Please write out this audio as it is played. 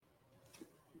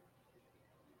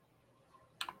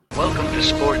Welcome to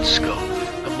Sports Scope,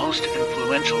 the most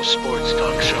influential sports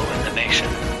talk show in the nation.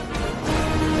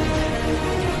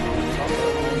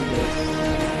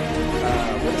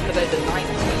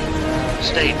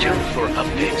 Stay tuned for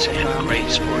updates and great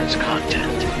sports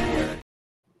content.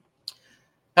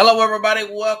 Hello, everybody.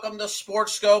 Welcome to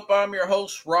Sports Scope. I'm your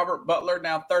host, Robert Butler.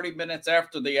 Now, 30 minutes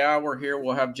after the hour here,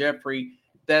 we'll have Jeffrey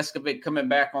Deskovic coming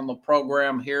back on the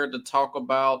program here to talk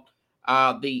about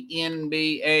the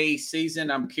NBA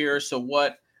season. I'm curious of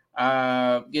what,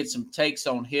 get some takes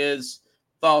on his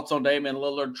thoughts on Damian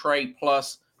Lillard trade.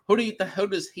 Plus, who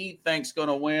does he think's going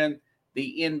to win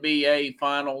the NBA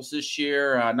Finals this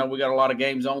year? I know we got a lot of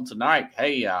games on tonight.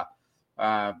 Hey,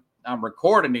 I'm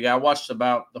recording. I watched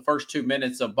about the first 2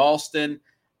 minutes of Boston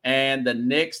and the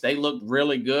Knicks. They looked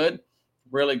really good.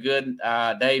 Really good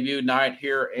debut night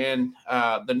here in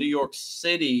the New York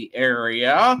City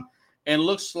area. And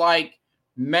looks like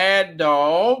Mad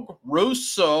Dog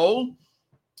Russo,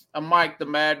 Mike the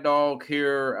Mad Dog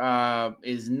here,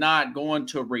 is not going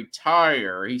to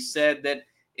retire. He said that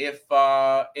if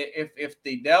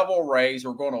the Devil Rays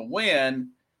were going to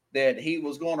win, that he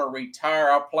was going to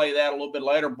retire. I'll play that a little bit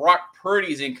later. Brock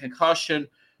Purdy's in concussion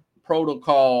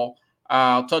protocol.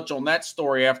 I'll touch on that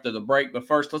story after the break. But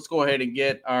first, let's go ahead and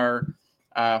get our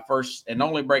first and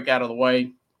only break out of the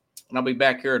way. And I'll be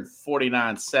back here in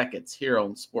 49 seconds here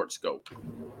on Sports Scope.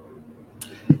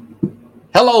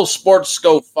 Hello, Sports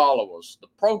Scope followers. The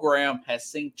program has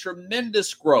seen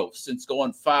tremendous growth since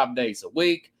going 5 days a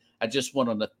week. I just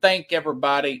wanted to thank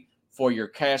everybody for your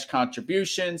cash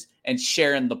contributions and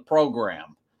sharing the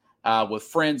program with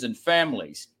friends and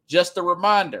families. Just a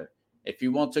reminder, if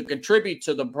you want to contribute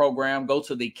to the program, go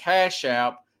to the Cash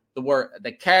App,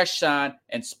 the cash sign,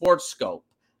 and Sports Scope.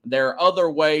 There are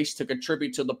other ways to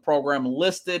contribute to the program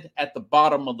listed at the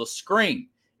bottom of the screen.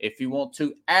 If you want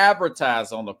to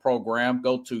advertise on the program,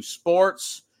 go to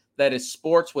Sports, that is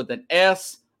Sports with an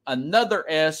S, another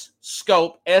S,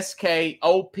 Scope,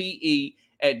 SKOPE,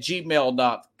 at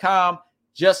gmail.com,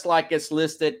 just like it's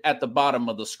listed at the bottom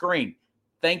of the screen.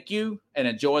 Thank you and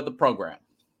enjoy the program.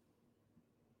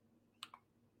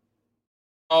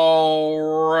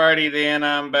 Alrighty then,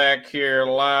 I'm back here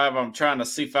live. I'm trying to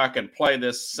see if I can play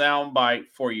this soundbite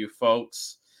for you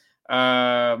folks.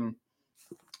 Listen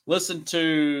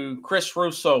to Chris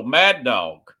Russo, Mad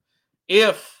Dog,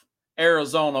 if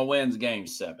Arizona wins Game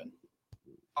 7.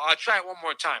 I'll try it one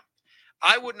more time.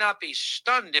 I would not be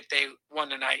stunned if they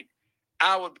won tonight.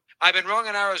 I've been wrong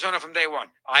in Arizona from day one.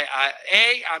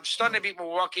 I'm stunned to beat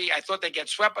Milwaukee. I thought they'd get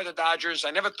swept by the Dodgers.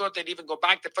 I never thought they'd even go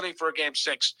back to Philly for a Game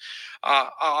 6.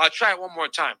 I'll try it one more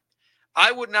time.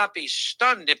 I would not be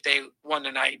stunned if they won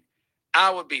tonight. I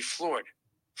would be floored.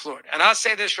 And I'll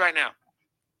say this right now.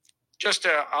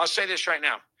 I'll say this right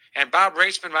now. And Bob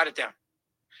Raceman, write it down.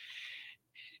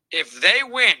 If they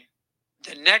win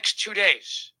the next 2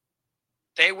 days,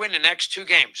 they win the next 2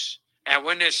 games and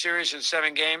win this series in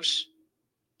 7 games.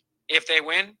 If they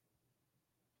win,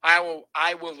 I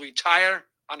will retire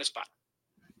on the spot.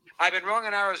 I've been wrong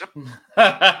in Arizona.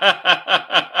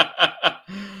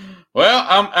 Well,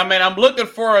 I'm looking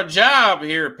for a job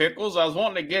here, Pickles. I was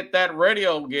wanting to get that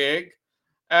radio gig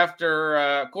after,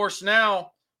 of course,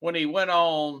 now when he went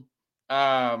on.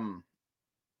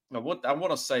 What I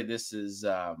want to say, this is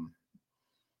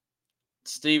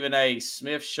Stephen A.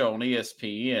 Smith show on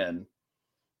ESPN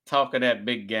talking that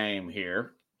big game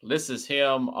here. This is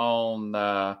him on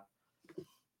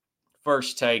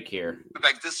First Take here.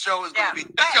 This show is going to be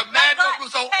Mad Dog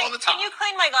Russo all the time. Can you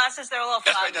clean my glasses? They're a little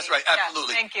foggy. That's right.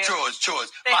 Absolutely. Yeah, thank you. Chores.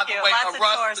 Thank By you. the way, Lots of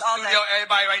Russ, chores the all studio, day.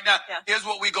 everybody right now, Yeah. Here's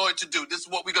what we're going to do. This is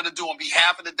what we're going to do on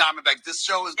behalf of the Diamondbacks. This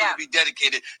show is going to be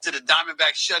dedicated to the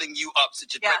Diamondbacks shutting you up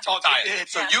since you're tired.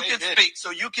 So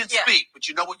you can speak. Speak. But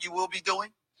you know what you will be doing?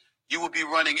 You will be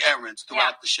running errands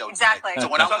throughout the show. Exactly. So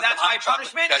that's my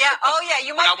punishment?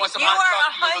 You might. You're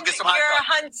a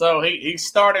hundred. So he's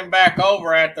starting back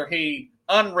over after he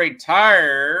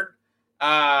unretired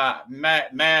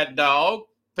Mad Dog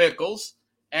Pickles,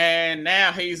 and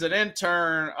now he's an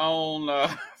intern on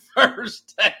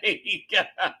First Take.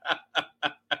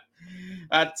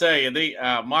 I tell you, the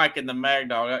Mike and the Mad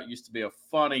Dog, that used to be a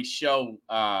funny show.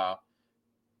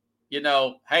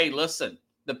 Hey, listen.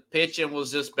 The pitching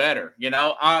was just better.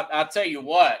 I'll tell you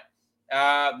what,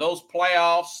 those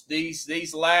playoffs,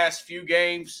 these last few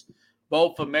games,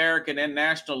 both American and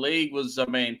National League was,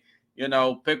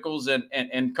 Pickles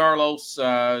and Carlos,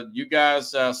 you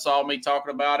guys saw me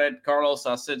talking about it. Carlos,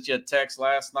 I sent you a text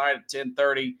last night at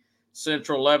 10:30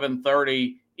 Central,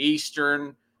 11:30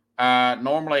 Eastern.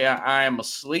 Normally I am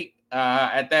asleep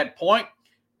at that point.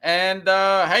 And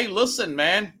hey, listen,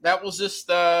 man, that was just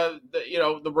the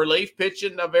relief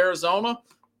pitching of Arizona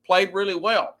played really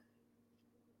well.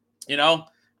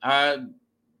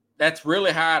 That's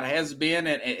really how it has been,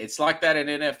 and it's like that in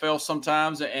NFL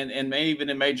sometimes, and even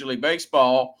in Major League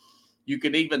Baseball. You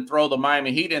could even throw the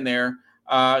Miami Heat in there,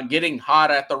 getting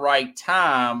hot at the right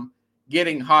time.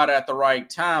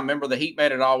 Remember, the Heat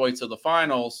made it all the way to the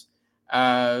finals.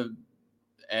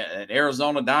 At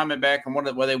Arizona Diamondback, and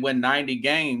where they win 90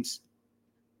 games.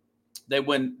 They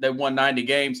won 90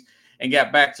 games and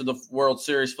got back to the World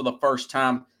Series for the first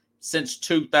time since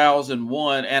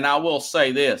 2001. And I will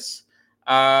say this,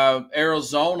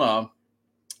 Arizona,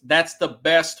 that's the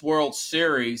best World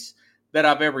Series that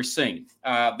I've ever seen.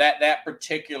 That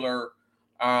particular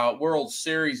World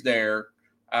Series there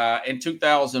in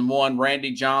 2001,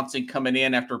 Randy Johnson coming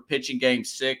in after pitching Game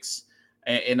 6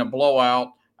 in a blowout,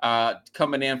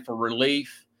 coming in for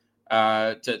relief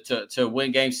to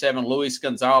win Game 7. Luis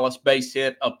Gonzalez base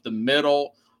hit up the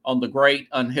middle on the great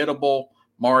unhittable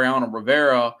Mariano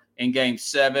Rivera in Game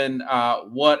 7.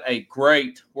 What a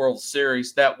great World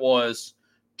Series that was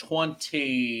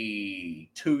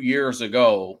 22 years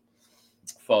ago,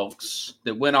 folks,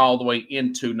 that went all the way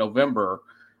into November.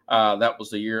 That was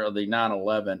the year of the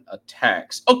 9/11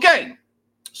 attacks. Okay,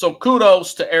 so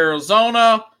kudos to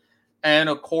Arizona and,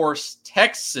 of course,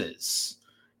 Texas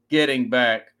getting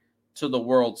back to the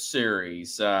World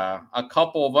Series. A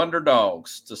couple of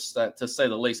underdogs, to say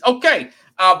the least. Okay,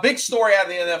 big story out of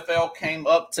the NFL came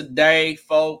up today,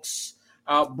 folks.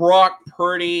 Brock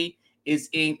Purdy is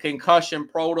in concussion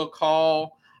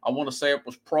protocol. I want to say it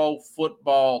was Pro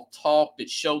Football Talk that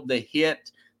showed the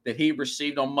hit that he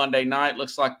received on Monday night.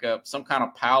 Looks like some kind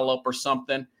of pile-up or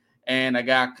something. And a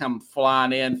guy come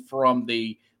flying in from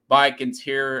the Vikings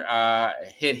here,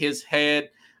 hit his head,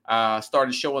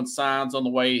 started showing signs on the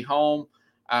way home.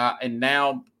 And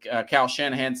now Cal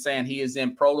Shanahan saying he is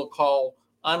in protocol,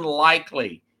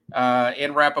 unlikely,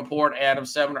 in Rappaport, Adam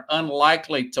Sevener,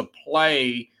 unlikely to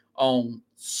play on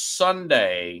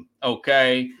Sunday.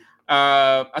 Okay.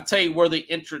 I'll tell you where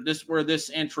this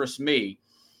interests me.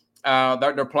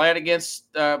 They're playing against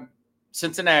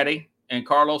Cincinnati, and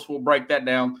Carlos will break that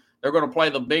down. They're going to play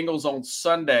the Bengals on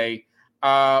Sunday.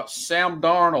 Sam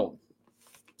Darnold,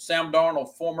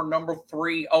 former number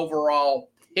 3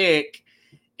 overall pick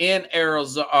in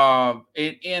Arizona,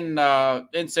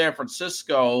 in San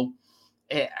Francisco.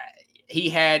 He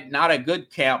had not a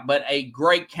good camp, but a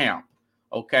great camp.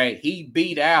 Okay, he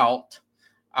beat out.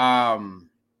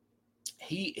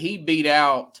 He beat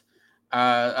out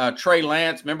Trey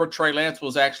Lance. Remember, Trey Lance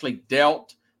was actually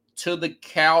dealt to the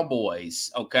Cowboys.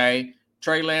 Okay,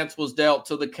 Trey Lance was dealt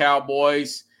to the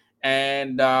Cowboys,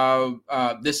 and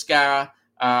this guy,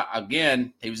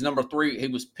 again, he was number 3. He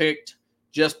was picked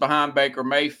just behind Baker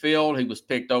Mayfield. He was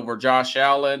picked over Josh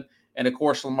Allen and, of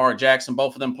course, Lamar Jackson.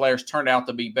 Both of them players turned out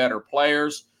to be better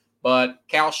players, but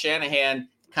Cal Shanahan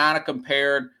kind of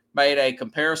made a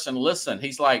comparison. Listen,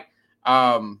 he's like,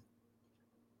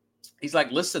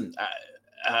 listen,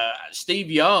 Steve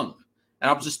Young. And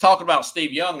I was just talking about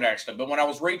Steve Young, actually. But when I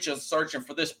was searching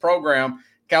for this program,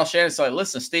 Cal Shanahan said,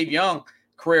 listen, Steve Young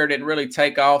career didn't really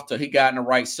take off till he got in the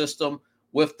right system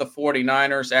with the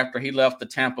 49ers after he left the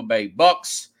Tampa Bay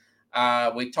Bucks.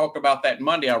 We talked about that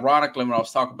Monday, ironically, when I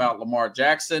was talking about Lamar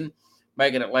Jackson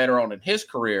making it later on in his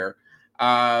career.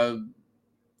 And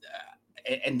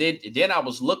then I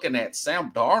was looking at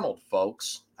Sam Darnold,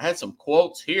 folks. I had some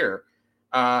quotes here.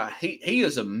 He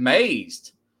is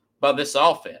amazed by this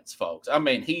offense, folks. I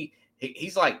mean,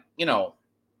 he's like,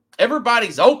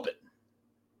 everybody's open.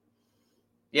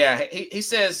 Yeah, he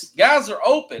says guys are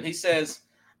open. He says,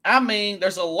 I mean,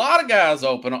 there's a lot of guys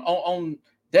open on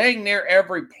dang near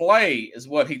every play, is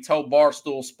what he told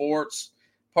Barstool Sports.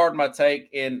 Pardon my take.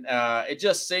 And it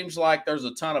just seems like there's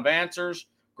a ton of answers.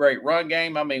 Great run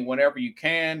game. I mean, whenever you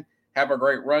can have a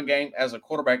great run game as a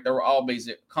quarterback, there will always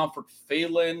be a comfort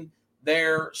feeling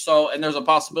there. So, and there's a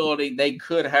possibility they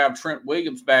could have Trent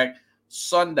Williams back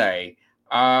Sunday.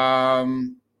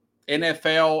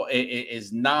 NFL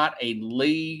is not a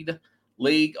league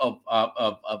of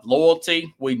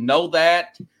loyalty. We know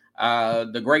that.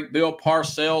 The great Bill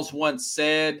Parcells once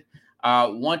said,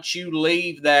 once you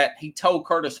leave that, he told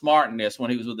Curtis Martin this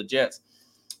when he was with the Jets.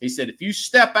 He said, if you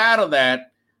step out of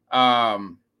that,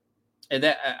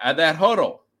 that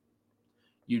huddle,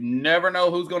 you never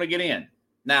know who's going to get in.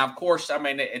 Now, of course, I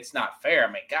mean, it's not fair.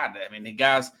 I mean, God, the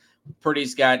guys,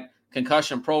 Purdy's got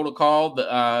concussion protocol.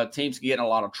 The team's getting a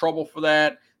lot of trouble for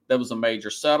that. That was a major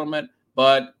settlement.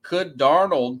 But could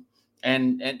Darnold,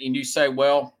 and you say,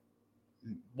 well,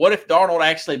 what if Darnold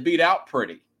actually beat out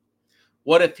Purdy?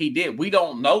 What if he did? We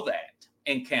don't know that.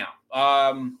 and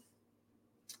count.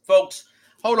 Folks,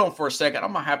 hold on for a second.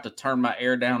 I'm going to have to turn my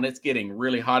air down. It's getting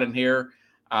really hot in here.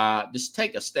 Just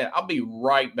take a step. I'll be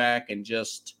right back in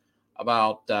just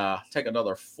about take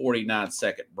another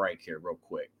 49-second break here real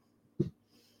quick.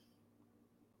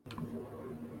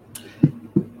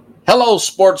 Hello,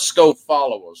 Sports Scope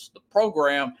followers. The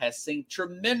program has seen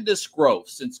tremendous growth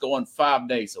since going 5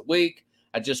 days a week.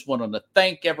 I just wanted to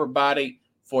thank everybody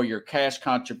for your cash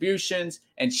contributions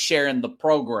and sharing the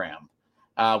program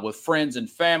with friends and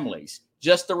families.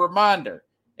 Just a reminder,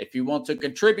 if you want to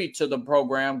contribute to the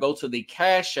program, go to the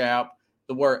Cash App,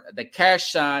 the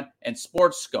cash sign, and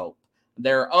Sports Scope.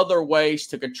 There are other ways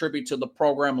to contribute to the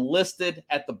program listed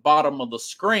at the bottom of the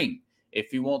screen.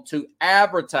 If you want to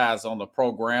advertise on the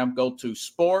program, go to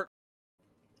Sport.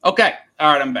 Okay.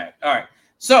 All right. I'm back. All right.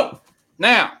 So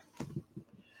now,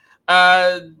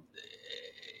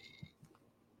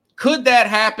 could that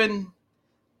happen?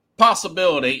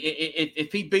 Possibility.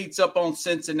 If he beats up on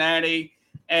Cincinnati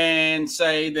and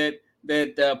say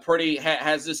that Purdy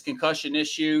has this concussion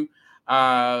issue,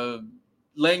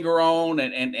 linger on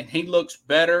and he looks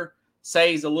better,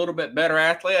 say he's a little bit better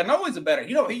athlete. I know he's a better,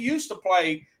 he used to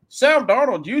play, Sam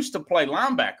Darnold used to play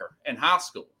linebacker in high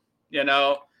school.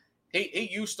 He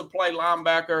used to play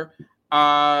linebacker.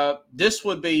 This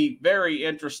would be very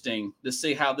interesting to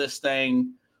see how this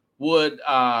thing would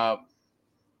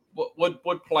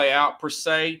play out per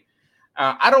se.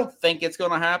 I don't think it's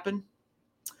going to happen,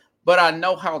 but I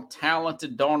know how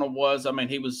talented Darnold was. I mean,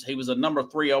 he was a number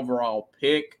 3 overall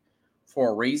pick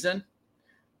for a reason,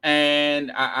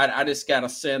 and I just got a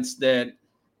sense that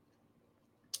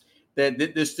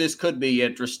this could be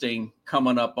interesting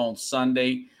coming up on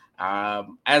Sunday.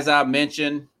 As I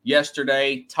mentioned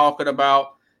yesterday, talking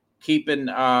about keeping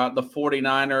the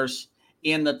 49ers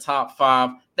in the top 5.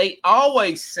 They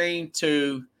always seem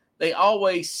to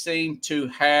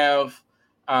have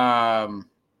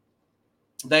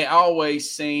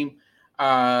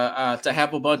to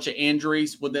have a bunch of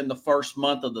injuries within the first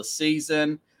month of the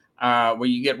season, where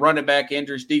you get running back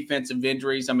injuries, defensive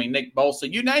injuries. I mean, Nick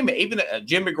Bosa, you name it, even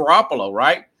Jimmy Garoppolo,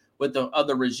 right, with the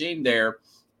other regime there.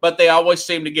 But they always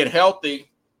seem to get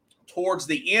healthy towards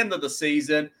the end of the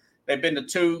season. They've been to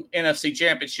 2 NFC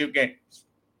Championship games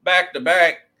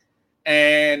back-to-back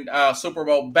and Super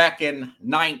Bowl back in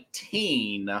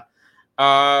 19.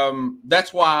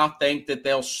 That's why I think that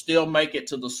they'll still make it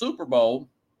to the Super Bowl.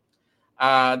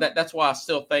 That's why I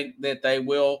still think that they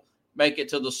will make it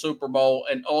to the Super Bowl,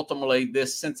 and ultimately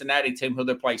this Cincinnati team who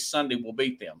they play Sunday will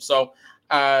beat them. So,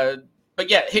 but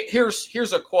yeah,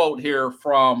 here's a quote here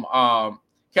from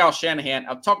Kyle Shanahan.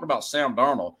 I'm talking about Sam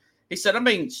Darnold. He said,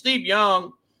 Steve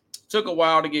Young took a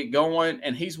while to get going,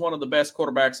 and he's one of the best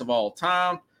quarterbacks of all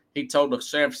time. He told the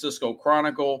San Francisco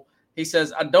Chronicle, he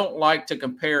says, I don't like to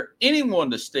compare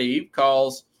anyone to Steve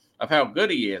because of how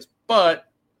good he is, but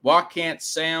why can't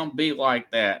Sam be like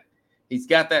that? He's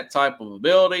got that type of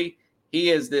ability. He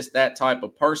is that type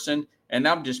of person, and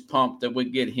I'm just pumped that we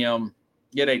get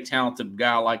a talented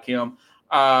guy like him.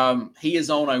 He is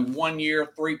on a 1-year,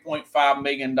 $3.5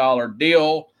 million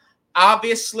deal.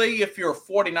 Obviously, if you're a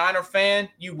 49er fan,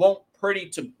 you want Purdy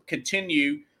to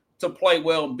continue to play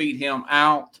well and beat him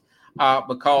out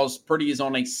because Purdy is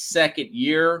on a second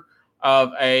year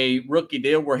of a rookie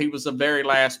deal where he was the very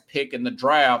last pick in the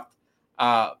draft,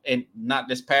 and not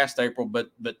this past April,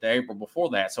 but the April before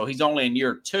that. So he's only in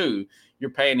year 2. You're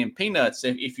paying him peanuts.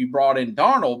 If you brought in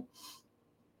Darnold,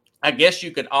 I guess you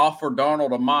could offer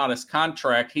Darnold a modest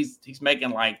contract. He's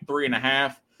making like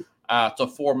 $3.5 to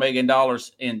 $4 million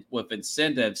with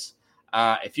incentives.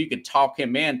 If you could talk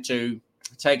him into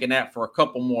taking that for a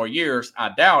couple more years, I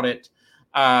doubt it.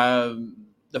 The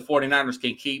 49ers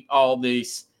can keep all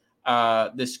this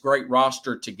great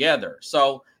roster together.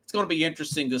 So it's going to be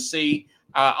interesting to see.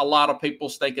 A lot of people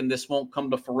thinking this won't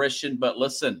come to fruition, but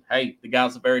listen, hey, the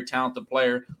guy's a very talented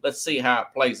player. Let's see how it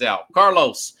plays out.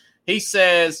 Carlos, he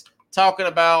says, talking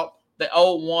about the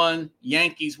 0-1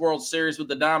 Yankees World Series with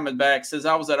the Diamondbacks, says,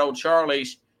 I was at Old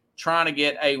Charlie's trying to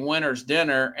get a winner's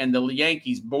dinner, and the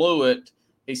Yankees blew it.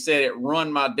 He said it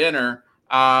ruined my dinner.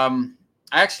 I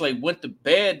actually went to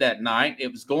bed that night.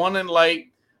 It was going in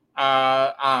late.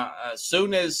 As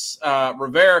soon as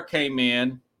Rivera came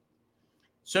in,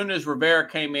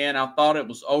 I thought it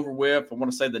was over with. I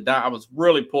want to say I was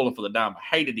really pulling for the Diamondbacks.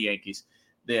 Hated the Yankees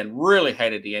then, really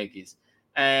hated the Yankees.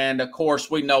 And, of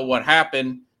course, we know what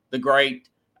happened. The great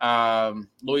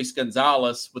Luis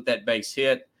Gonzalez with that base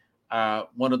hit,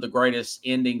 one of the greatest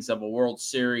endings of a World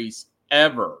Series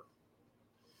ever.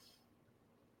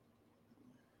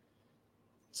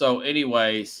 So,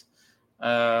 anyways,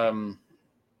 all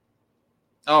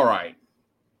right.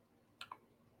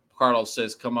 Carlos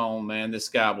says, come on, man. This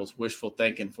guy was wishful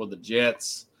thinking for the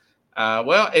Jets.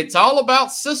 Well, it's all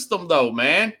about system, though,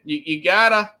 man. You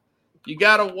gotta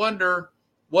wonder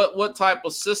what type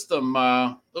of system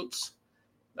that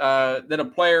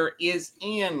a player is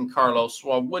in, Carlos.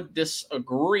 So I would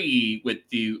disagree with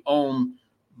you on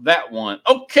that one.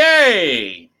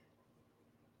 Okay.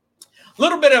 A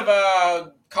little bit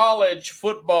of college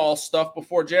football stuff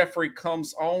before Jeffrey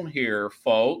comes on here,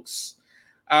 folks.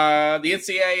 The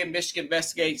NCAA and Michigan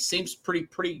investigate seems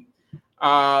pretty.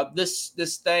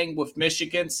 This thing with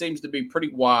Michigan seems to be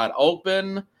pretty wide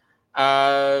open.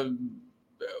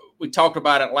 We talked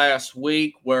about it last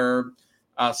week, where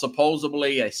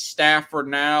supposedly a staffer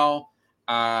now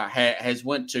has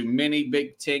went to many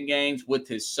Big Ten games with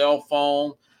his cell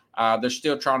phone. They're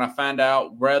still trying to find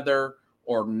out whether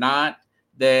or not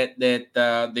that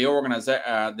the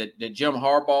organization that Jim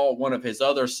Harbaugh, one of his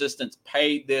other assistants,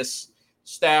 paid this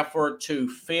staffer to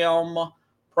film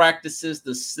practices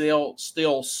to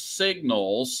steal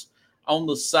signals on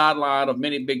the sideline of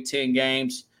many Big Ten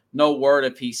games. No word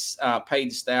if he's paid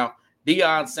the staff.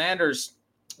 Deion Sanders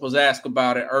was asked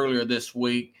about it earlier this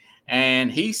week,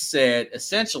 and he said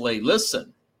essentially,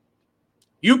 listen,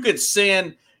 you can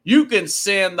send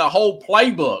the whole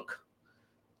playbook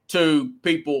to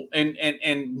people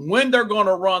and when they're going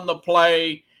to run the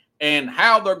play and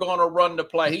how they're going to run the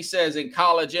play. He says in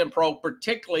college and pro,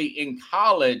 particularly in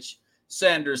college,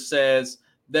 Sanders says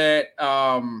that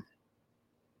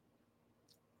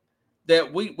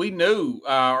that we knew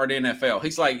or the NFL.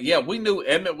 He's like, yeah, we knew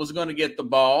Emmett was going to get the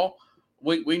ball.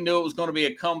 We knew it was going to be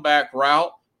a comeback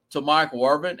route to Michael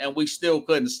Irvin, and we still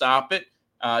couldn't stop it.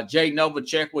 Jay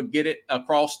Novacek would get it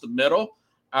across the middle.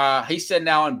 He said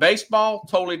now in baseball,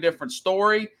 totally different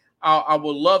story. I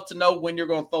would love to know when you're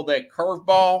going to throw that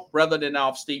curveball rather than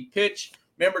off steep pitch.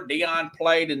 Remember, Deion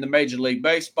played in the Major League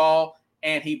Baseball,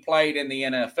 and he played in the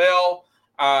NFL.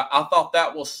 I thought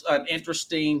that was an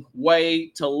interesting way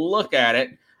to look at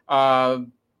it.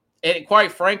 And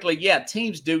quite frankly, yeah,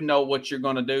 teams do know what you're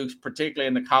going to do, particularly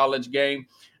in the college game.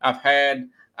 I've had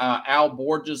Al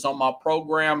Borges on my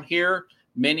program here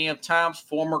many of times,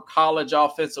 former college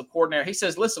offensive coordinator. He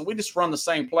says, listen, we just run the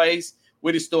same plays.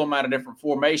 We just do them out of different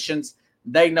formations.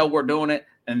 They know we're doing it,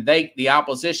 and the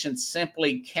opposition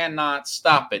simply cannot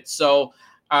stop it. So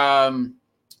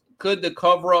could the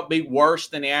cover-up be worse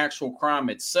than the actual crime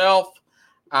itself?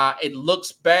 It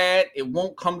looks bad. It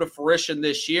won't come to fruition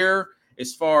this year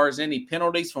as far as any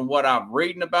penalties from what I'm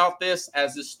reading about this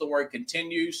as this story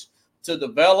continues to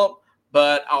develop.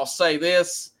 But I'll say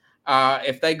this.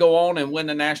 If they go on and win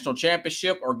the national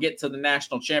championship or get to the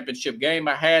national championship game,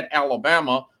 I had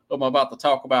Alabama, who I'm about to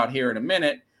talk about here in a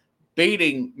minute,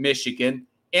 beating Michigan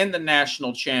in the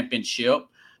national championship.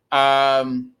 Or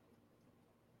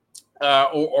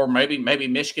maybe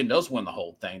Michigan does win the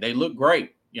whole thing. They look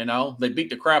great. You know, they beat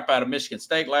the crap out of Michigan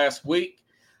State last week.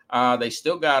 They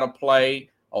still got to play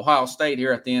Ohio State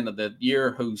here at the end of the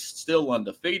year, who's still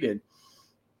undefeated.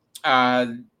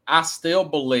 I still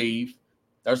believe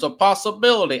there's a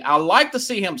possibility. I like to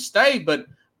see him stay, but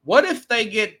what if they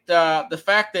get the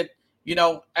fact that, you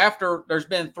know, after there's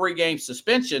been 3-game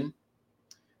suspension,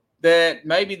 that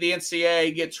maybe the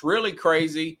NCAA gets really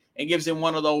crazy and gives him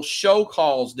one of those show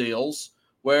calls deals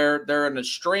where they're an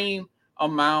extreme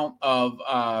amount of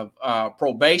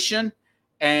probation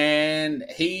and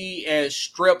he is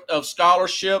stripped of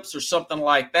scholarships or something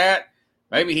like that.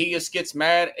 Maybe he just gets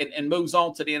mad and moves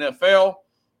on to the NFL.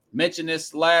 Mentioned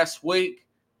this last week.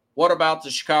 What about the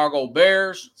Chicago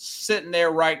Bears sitting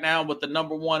there right now with the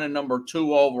number 1 and number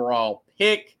 2 overall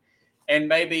pick? And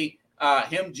maybe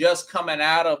him just coming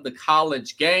out of the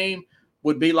college game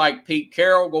would be like Pete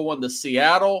Carroll going to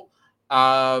Seattle.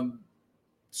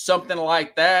 Something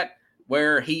like that,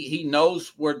 where he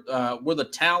knows where the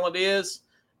talent is,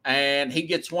 and he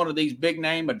gets one of these big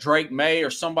name, a Drake May or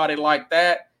somebody like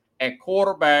that at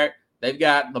quarterback. They've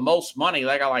got the most money.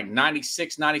 They got like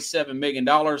 $96, $97 million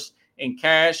in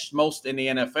cash, most in the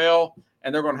NFL,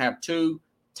 and they're going to have 2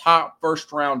 top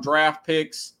first-round draft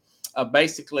picks,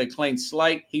 basically a clean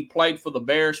slate. He played for the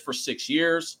Bears for 6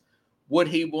 years. Would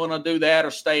he want to do that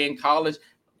or stay in college?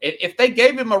 If they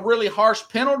gave him a really harsh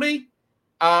penalty,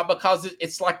 because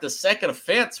it's like the second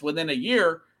offense within a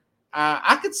year,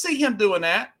 I could see him doing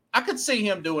that.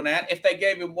 If they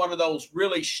gave him one of those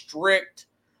really strict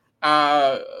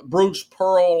Bruce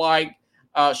Pearl-like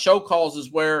show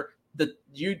causes where the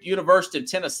University of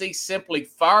Tennessee simply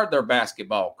fired their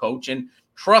basketball coach. And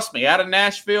trust me, out of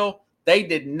Nashville, they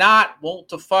did not want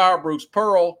to fire Bruce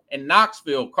Pearl in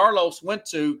Knoxville. Carlos went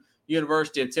to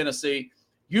University of Tennessee.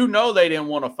 You know they didn't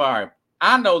want to fire him.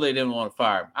 I know they didn't want to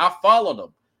fire him. I followed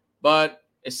them. But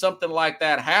if something like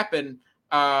that happened,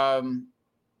 I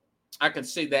could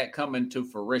see that coming to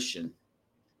fruition.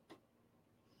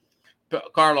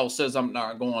 Carlos says I'm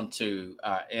not going to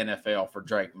NFL for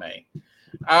Drake May.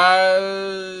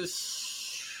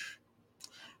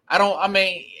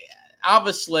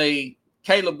 Obviously,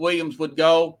 Caleb Williams would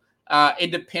go.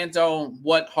 It depends on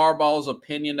what Harbaugh's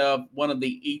opinion of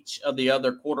each of the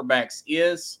other quarterbacks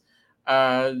is.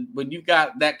 When you've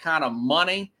got that kind of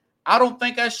money, I don't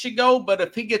think I should go. But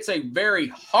if he gets a very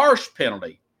harsh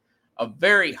penalty,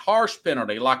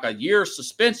 like a year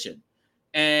suspension,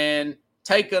 and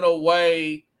taking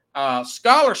away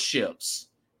scholarships,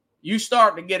 you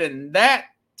start to get in that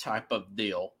type of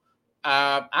deal.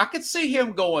 I could see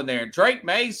him going there. Drake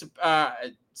May's,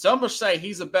 some will say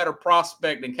he's a better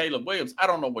prospect than Caleb Williams. I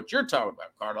don't know what you're talking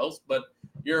about, Carlos, but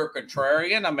you're a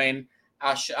contrarian. I mean,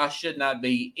 I should not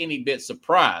be any bit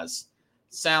surprised.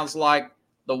 Sounds like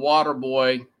the water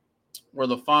boy where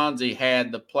the Fonzie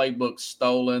had the playbook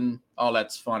stolen. Oh,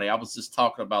 that's funny. I was just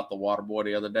talking about the water boy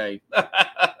the other day.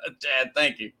 Chad,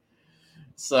 thank you.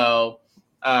 So,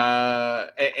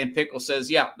 and Pickle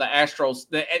says, yeah, the Astros,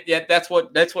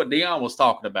 that's what Dion was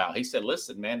talking about. He said,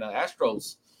 listen, man, the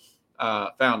Astros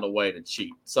found a way to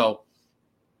cheat. So,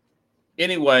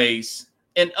 anyways,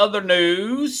 in other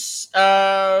news,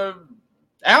 Alabama's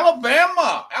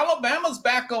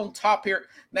back on top here.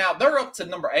 Now, they're up to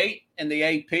number 8 in the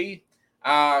AP.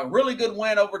 Really good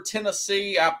win over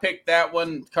Tennessee. I picked that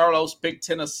one. Carlos picked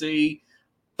Tennessee.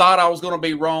 Thought I was going to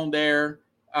be wrong there.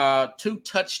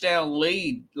 2-touchdown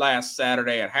lead last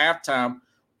Saturday at halftime.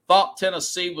 Thought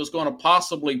Tennessee was going to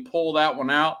possibly pull that one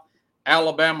out.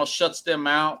 Alabama shuts them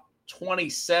out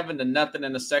 27-0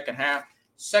 in the second half.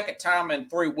 Second time in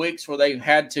 3 weeks where they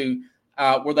had to,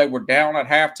 where they were down at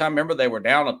halftime. Remember, they were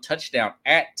down a touchdown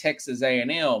at Texas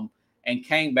A&M and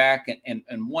came back and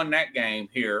won that game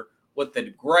here with the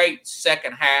great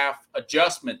second half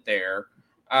adjustment there.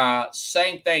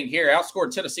 Same thing here.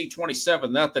 Outscored Tennessee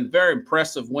 27-0. Very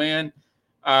impressive win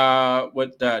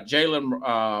with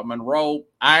Jalen Monroe.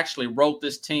 I actually wrote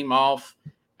this team off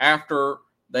after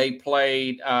they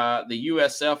played the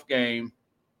USF game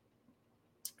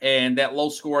and that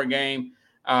low-scoring game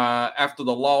after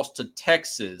the loss to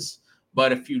Texas.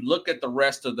 But if you look at the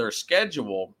rest of their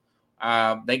schedule,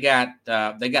 they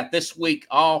got this week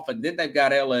off, and then they've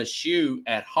got LSU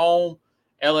at home.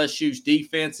 LSU's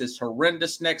defense is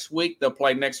horrendous next week. They'll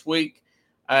play next week.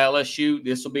 LSU,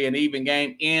 this will be an even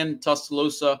game in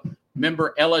Tuscaloosa.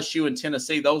 Remember, LSU and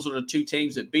Tennessee, those are the two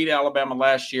teams that beat Alabama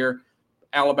last year.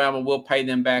 Alabama will pay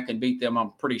them back and beat them,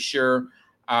 I'm pretty sure,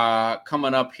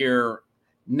 coming up here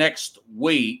next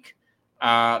week.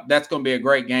 That's going to be a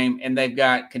great game. And they've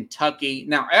got Kentucky.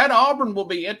 Now, at Auburn will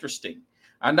be interesting.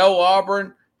 I know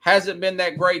Auburn hasn't been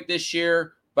that great this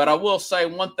year, but I will say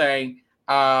one thing.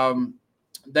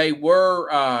 They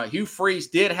were Hugh Freeze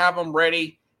did have them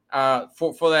ready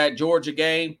for that Georgia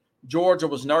game. Georgia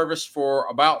was nervous for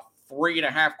about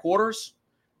 3.5 quarters.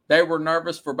 They were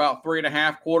nervous for about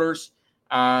 3.5 quarters.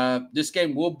 This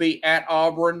game will be at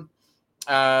Auburn.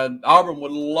 Auburn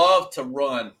would love to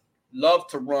run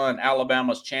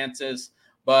Alabama's chances,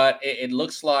 but it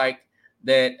looks like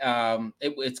that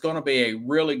it's going to be a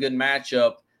really good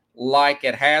matchup like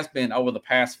it has been over the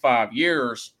past 5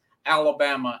 years,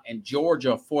 Alabama and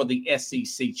Georgia for the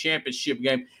SEC championship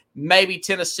game. Maybe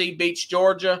Tennessee beats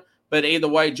Georgia, but either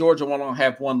way, Georgia will only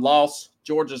have one loss.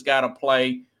 Georgia's got to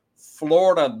play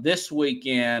Florida this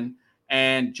weekend,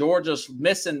 and Georgia's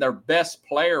missing their best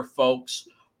player, folks,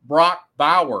 Brock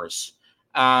Bowers.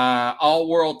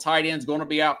 All-world tight end is going to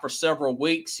be out for several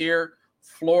weeks here.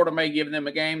 Florida may give them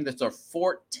a game that's a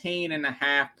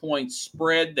 14.5-point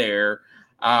spread there.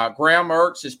 Graham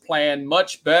Mertz is playing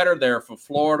much better there for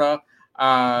Florida.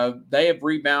 They have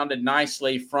rebounded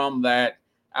nicely from that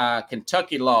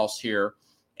Kentucky loss here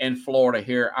in Florida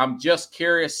here. I'm just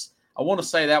curious. I want to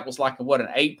say that was like an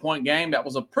 8-point game. That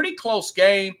was a pretty close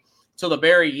game to the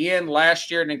very end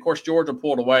last year. And, of course, Georgia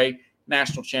pulled away,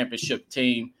 national championship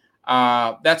team.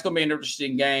 That's going to be an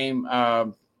interesting game.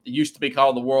 It used to be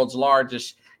called the world's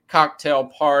largest cocktail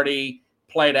party,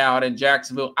 played out in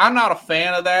Jacksonville. I'm not a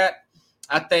fan of that.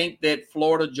 I think that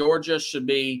Florida, Georgia should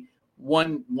be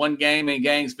one game in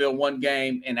Gainesville, one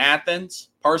game in Athens,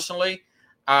 personally.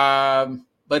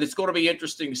 But it's going to be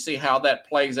interesting to see how that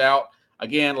plays out.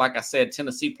 Again, like I said,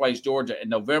 Tennessee plays Georgia in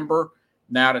November.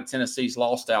 Now that Tennessee's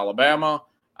lost to Alabama,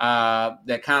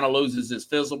 that kind of loses its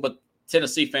fizzle. But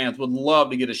Tennessee fans would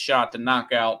love to get a shot to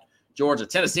knock out Georgia.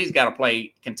 Tennessee's got to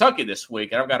play Kentucky this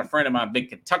week. And I've got a friend of mine, big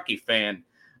Kentucky fan.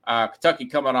 Kentucky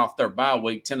coming off their bye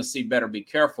week. Tennessee better be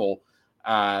careful.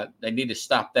 They need to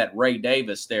stop that Ray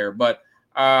Davis there. But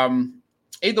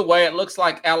either way, it looks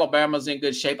like Alabama's in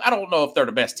good shape. I don't know if they're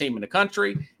the best team in the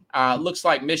country. Looks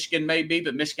like Michigan may be,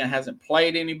 but Michigan hasn't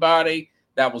played anybody.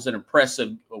 That was an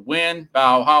impressive win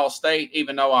by Ohio State,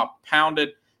 even though I pounded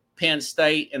Penn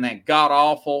State in that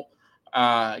god-awful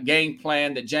game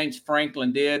plan that James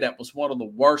Franklin did. That was one of the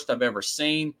worst I've ever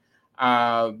seen.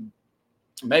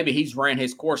 Maybe he's ran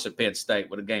his course at Penn State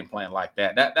with a game plan like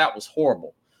that. That was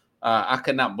horrible. I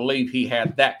could not believe he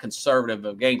had that conservative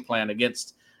a game plan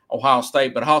against Ohio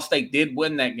State. But Ohio State did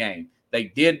win that game. They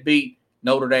did beat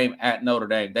Notre Dame at Notre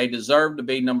Dame. They deserve to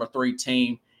be number 3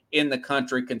 team in the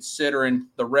country, considering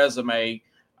the resume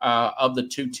of the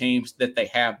 2 teams that they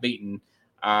have beaten.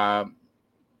 That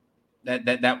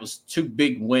was 2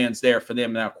 big wins there for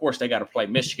them. Now, of course, they got to play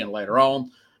Michigan later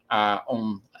on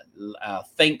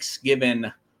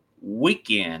Thanksgiving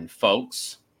weekend,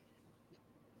 folks.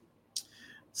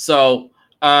 So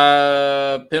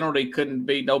penalty couldn't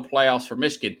be no playoffs for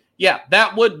Michigan. Yeah,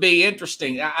 that would be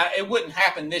interesting. It wouldn't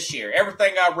happen this year.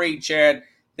 Everything I read, Chad,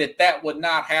 that would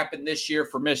not happen this year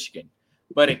for Michigan,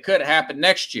 but it could happen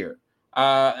next year,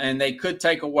 and they could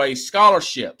take away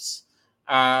scholarships.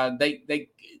 They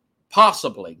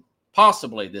possibly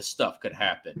this stuff could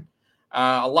happen.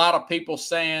 A lot of people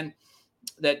saying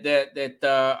that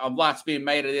a lot's being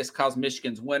made of this because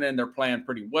Michigan's winning. They're playing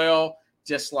pretty well,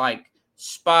 just like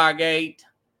Spygate,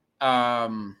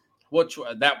 which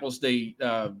that was the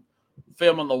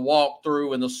filming the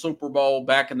walkthrough in the Super Bowl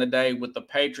back in the day with the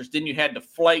Patriots. Then you had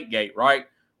Deflategate, right?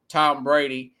 Tom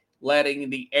Brady letting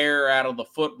the air out of the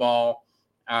football.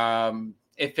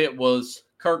 If it was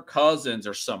Kirk Cousins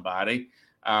or somebody,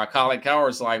 Colin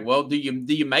Cowherd's like, well, do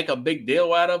you make a big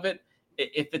deal out of it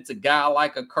if it's a guy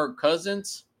like a Kirk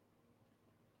Cousins?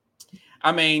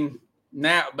 I mean,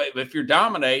 now, but if you're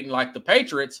dominating like the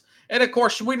Patriots, and of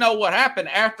course we know what happened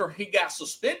after he got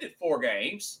suspended 4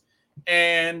 games,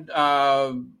 and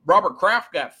Robert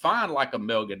Kraft got fined like $1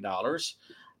 million for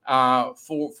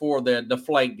the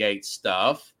Deflategate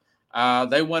stuff.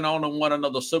 They went on and won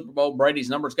another Super Bowl. Brady's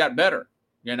numbers got better,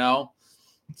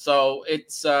 So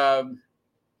it's an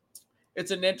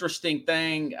interesting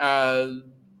thing. The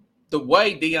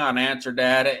way Deion answered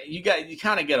that, you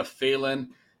kind of get a feeling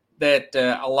that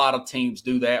a lot of teams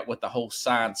do that with the whole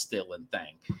sign stealing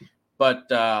thing.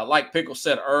 But like Pickle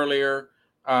said earlier,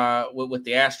 with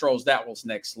the Astros, that was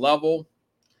next level.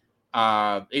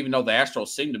 Even though the Astros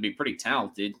seem to be pretty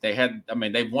talented,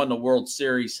 they've won the World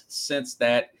Series since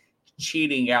that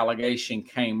cheating allegation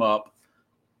came up.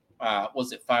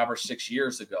 Was it 5 or 6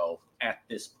 years ago at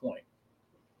this point?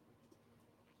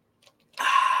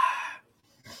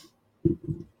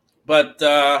 But,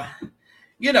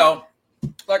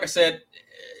 like I said,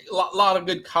 a lot of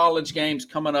good college games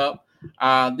coming up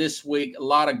this week. A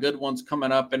lot of good ones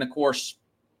coming up. And, of course,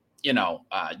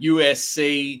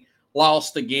 USC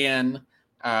lost again.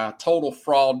 Total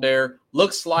fraud there.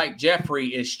 Looks like Jeffrey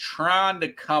is trying to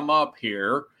come up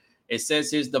here. It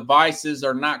says his devices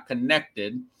are not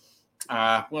connected.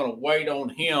 I'm going to wait on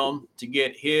him to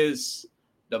get his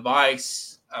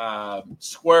device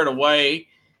squared away.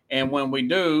 And when we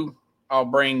do, I'll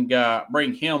bring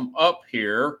him up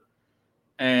here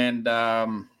and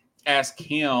ask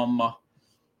him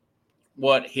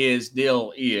what his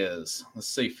deal is. Let's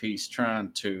see if he's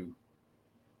trying to.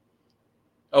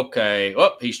 Okay.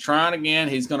 Oh, he's trying again.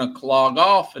 He's going to log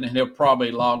off, and then he'll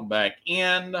probably log back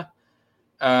in.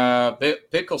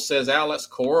 Pickle says Alex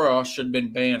Cora should have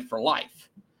been banned for life.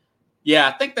 Yeah,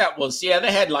 I think that was, they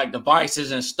had like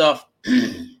devices and stuff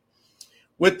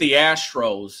with the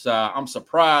Astros. I'm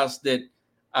surprised that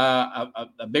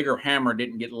a bigger hammer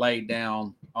didn't get laid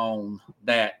down on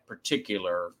that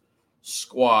particular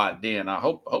squad then. I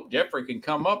hope Jeffrey can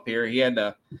come up here.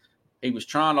 He was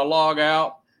trying to log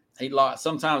out.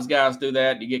 Sometimes guys do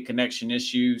that. You get connection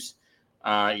issues.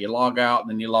 You log out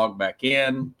and then you log back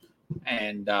in.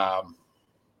 And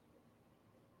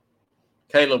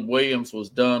Caleb Williams was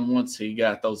done once he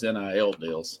got those NIL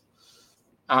deals.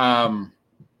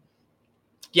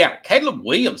 Caleb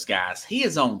Williams, guys, he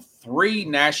is on 3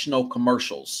 national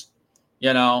commercials.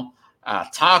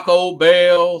 Taco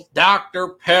Bell, Dr.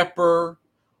 Pepper,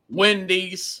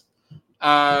 Wendy's,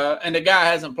 and the guy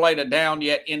hasn't played a down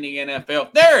yet in the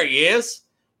NFL. There he is.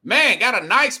 Man, got a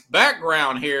nice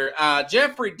background here.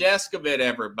 Jeffrey Descovich,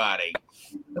 everybody.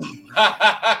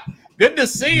 Good to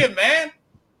see you, man.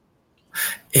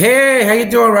 Hey, how you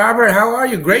doing, Robert? How are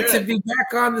you? Great to be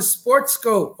back on the Sports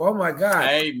Scope. Oh my God.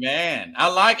 Hey, man, I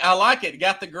like it.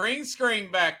 Got the green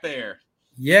screen back there.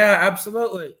 Yeah,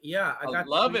 absolutely. Yeah, I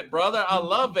love it, brother. I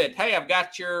love it. Hey, I've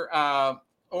got your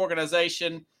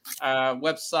organization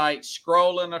website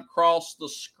scrolling across the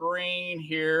screen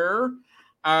here.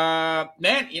 Man,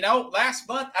 last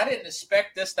month I didn't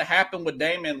expect this to happen with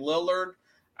Damian Lillard.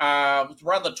 It was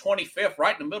around the 25th,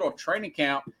 right in the middle of training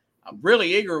camp. I'm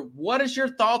really eager. What is your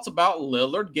thoughts about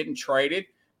Lillard getting traded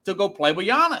to go play with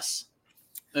Giannis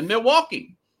in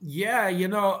Milwaukee? Yeah,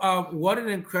 what an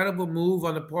incredible move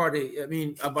on the part of,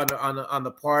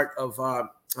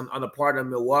 on the part of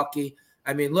Milwaukee.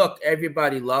 I mean, look,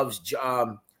 everybody loves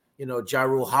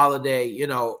Jrue Holiday,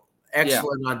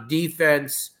 excellent on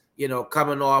defense,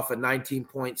 coming off at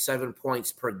 19.7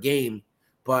 points per game.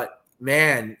 But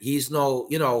man, he's there's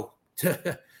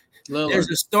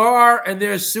a star and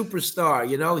there's superstar,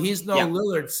 he's no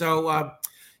Lillard. So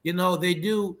they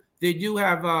do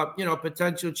have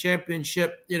potential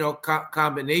championship,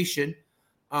 combination.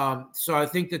 So I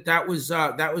think that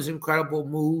was incredible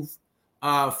move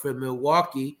for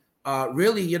Milwaukee.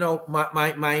 Really,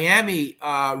 Miami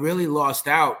really lost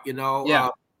out.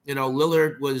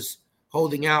 Lillard was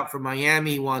holding out for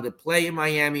Miami. He wanted to play in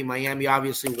Miami. Miami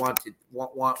obviously wanted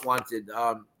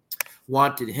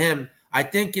him. I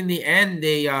think in the end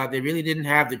they really didn't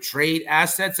have the trade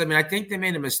assets. I mean, I think they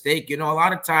made a mistake. A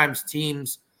lot of times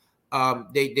teams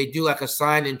they do like a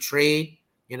sign and trade.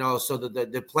 So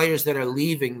the players that are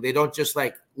leaving, they don't just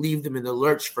like leave them in the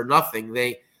lurch for nothing.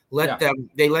 They let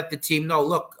the team know,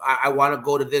 look, I want to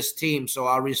go to this team, so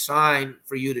I'll resign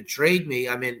for you to trade me.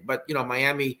 I mean, but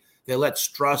Miami, they let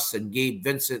Struss and Gabe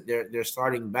Vincent, their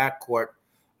starting backcourt,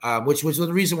 which was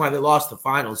the reason why they lost the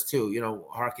finals too.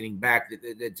 Harkening back,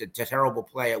 it's a terrible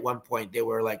play. At one point, they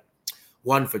were like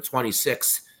 1 for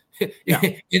 26 in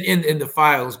the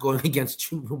finals going against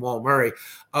Jamal Murray.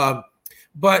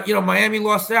 But Miami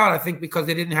lost out, I think, because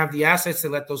they didn't have the assets to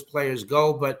let those players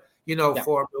go. But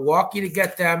for Milwaukee to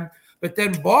get them, but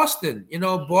then Boston,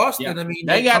 Boston. I mean,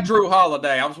 they got Jrue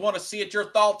Holiday. I want to see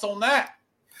your thoughts on that.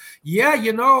 Yeah,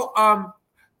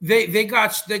 they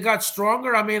got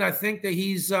stronger. I mean, I think that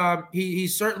he's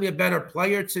certainly a better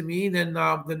player to me than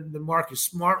Marcus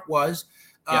Smart was.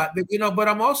 But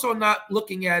I'm also not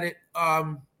looking at it.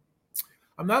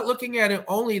 I'm not looking at it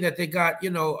only that they got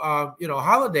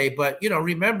Holiday, but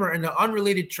remember in the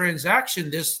unrelated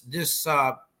transaction this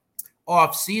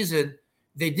off season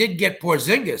they did get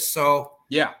Porzingis. So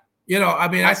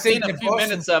I've seen a few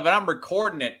minutes of it. I'm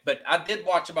recording it, but I did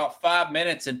watch about 5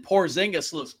 minutes, and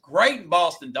Porzingis looks great in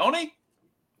Boston, don't he?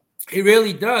 He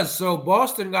really does. So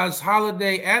Boston got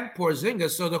Holiday and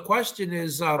Porzingis. So the question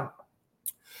is,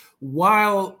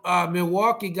 while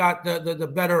Milwaukee got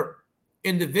the better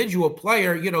individual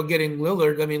player, getting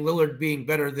Lillard. I mean, Lillard being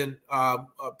better than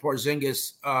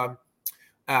Porzingis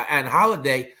and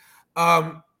Holiday.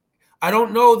 I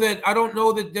don't know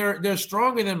that they're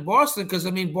stronger than Boston, because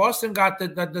I mean Boston got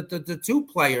the two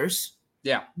players.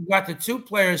 Yeah, you got the two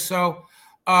players. So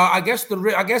I guess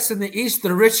in the East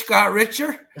the rich got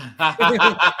richer.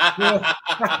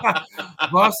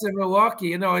 Boston,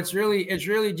 Milwaukee. It's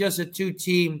really just a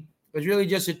two-team. It's really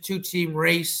just a two-team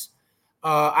race.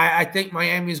 I think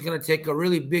Miami is going to take a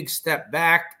really big step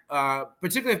back,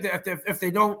 particularly if they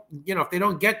don't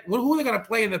get who are they going to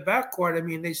play in the backcourt. I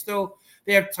mean, they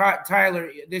have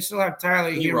Tyler. They still have Tyler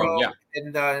Hero,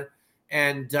 and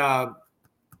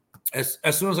as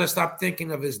soon as I stop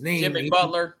thinking of his name, Jimmy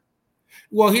Butler.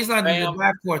 Well, he's not in the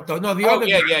backcourt though. No, the other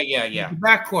guy. The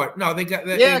backcourt. No, they got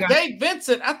Gabe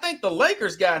Vincent. I think the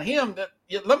Lakers got him.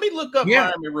 Let me look up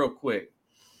Miami real quick.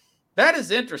 That is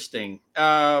interesting.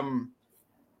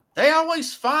 They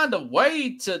always find a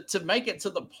way to make it to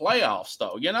the playoffs,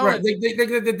 though. Right.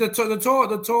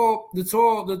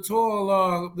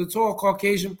 The tall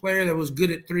Caucasian player that was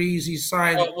good at threes. He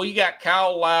signed. Well, you got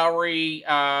Kyle Lowry,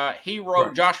 Hero,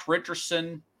 right. Josh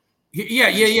Richardson. Yeah.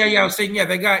 I was saying,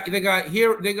 they got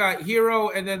Hero,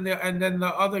 and then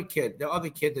the other kid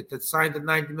that signed the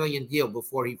 $90 million deal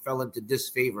before he fell into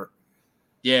disfavor.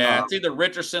 Yeah, it's either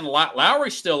Richardson,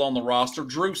 Lowry's still on the roster.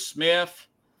 Drew Smith.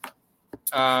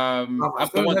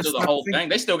 After going through the whole thing,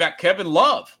 they still got Kevin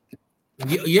Love.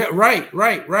 Yeah, right. He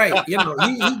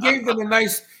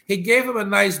gave them a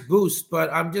nice boost. But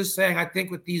I'm just saying, I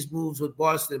think with these moves with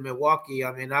Boston and Milwaukee,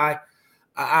 I mean, I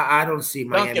don't see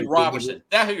Miami. Duncan Robinson.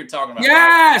 That's who you're talking about.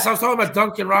 Yes, I was talking about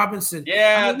Duncan Robinson.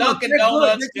 Yeah, I mean, Duncan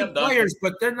Donuts, good players,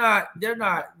 but they're not.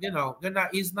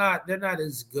 He's not. They're not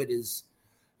as good as.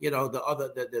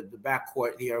 The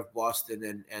backcourt here of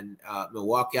Boston and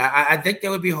Milwaukee. I think they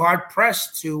would be hard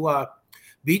pressed to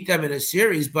beat them in a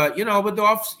series, but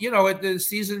the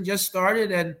season just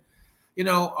started, and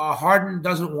Harden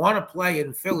doesn't want to play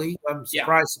in Philly. I'm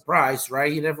surprised,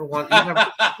 right? He never wants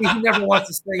to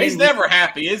stay. He's never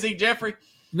happy, is he, Jeffrey?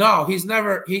 No, he's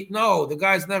never. The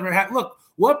guy's never happy. Look,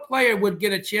 what player would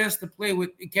get a chance to play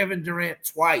with Kevin Durant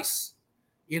twice?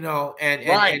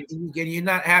 and you're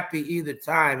not happy either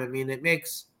time. I mean, it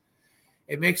makes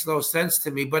no sense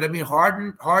to me. But I mean,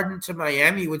 Harden to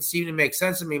Miami would seem to make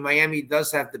sense to me. Miami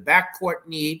does have the backcourt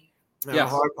need.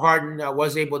 Harden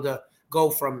was able to go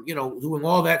from, doing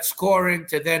all that scoring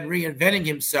to then reinventing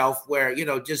himself where,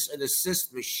 just an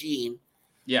assist machine,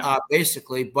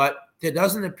 basically. But there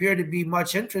doesn't appear to be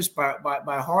much interest by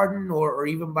Harden or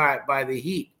even by the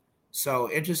Heat.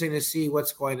 So interesting to see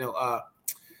what's going to,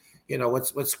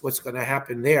 what's going to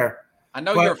happen there. I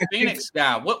know you're a Phoenix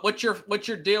guy. What's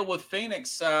your deal with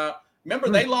Phoenix? Remember,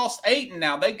 they lost Ayton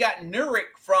now. They got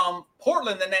Nurkic from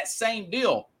Portland in that same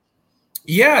deal.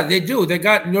 Yeah, they do. They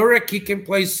got Nurkic. He can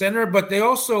play center, but they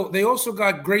also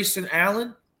got Grayson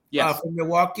Allen from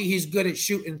Milwaukee. He's good at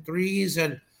shooting threes,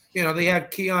 and they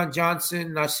have Keon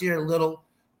Johnson, Nasir Little,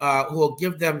 who will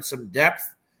give them some depth.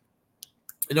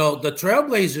 The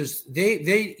Trailblazers,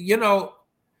 they're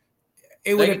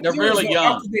really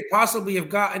young. They possibly have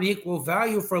gotten equal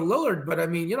value for Lillard, but I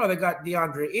mean, they got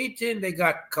DeAndre Ayton, they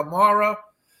got Kamara,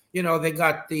 they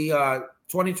got the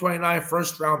 2029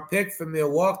 first round pick from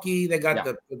Milwaukee. They got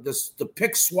the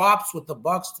pick swaps with the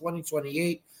Bucks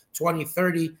 2028,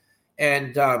 2030.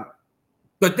 And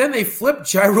but then they flipped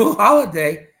Jrue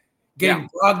Holiday, getting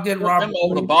Brogdon, Robert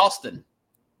over to Boston.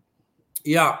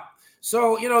 Yeah.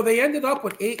 So, they ended up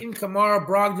with Ayton, Kamara,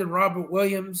 Brogdon, Robert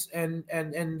Williams, and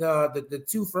the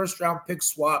 2 first round pick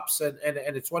swaps and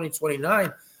the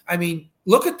 2029. I mean,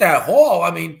 look at that haul.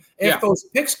 I mean, if those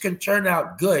picks can turn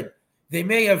out good, they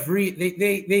may have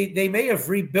they may have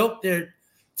rebuilt their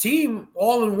team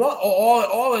all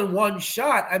in one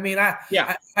shot. I mean,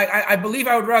 I believe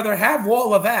I would rather have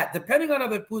all of that, depending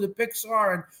on who the picks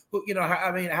are and who,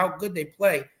 how good they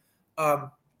play.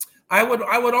 I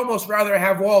would almost rather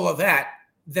have all of that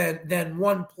than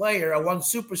one player or one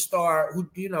superstar who,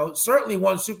 certainly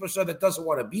one superstar that doesn't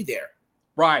want to be there.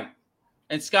 Right.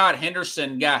 And Scott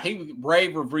Henderson he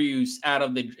rave reviews out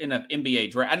of the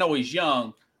NBA draft. I know he's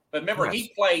young. But remember,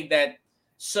 he played that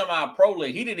semi-pro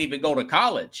league. He didn't even go to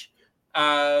college.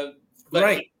 But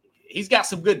he's got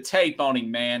some good tape on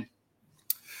him, man.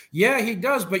 Yeah, he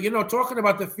does. But, talking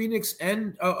about the Phoenix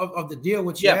end of the deal,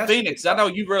 which Phoenix. I know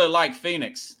you really liked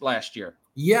Phoenix last year.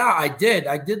 Yeah, I did.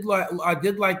 I did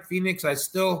like Phoenix. I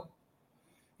still,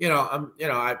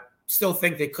 I still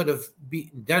think they could have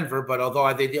beaten Denver, but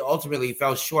although they ultimately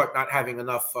fell short, not having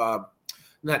enough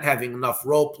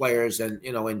role players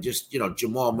and just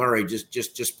Jamal Murray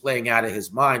just playing out of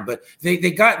his mind. But they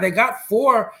got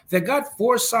four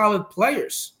solid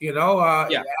players,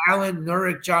 Allen,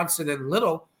 Nurkic, Johnson, and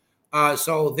Little.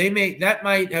 So that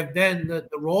might have been the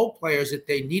role players that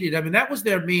they needed. I mean, that was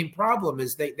their main problem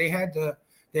is they had the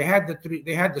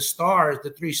stars, the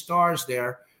 3 stars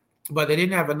there, but they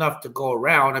didn't have enough to go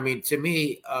around. I mean, to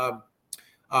me,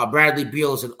 Bradley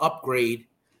Beal is an upgrade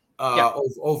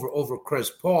over Chris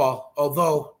Paul,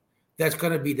 although that's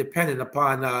going to be dependent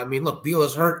upon. Look, Beal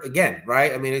is hurt again,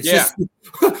 right? I mean, it's just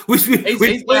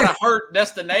he's got a hurt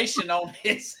destination on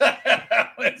his.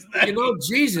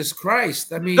 Jesus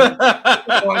Christ! I mean,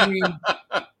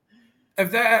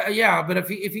 if that, but if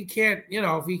he can't,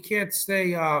 if he can't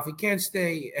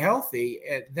stay healthy,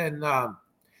 then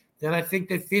I think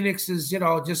that Phoenix is,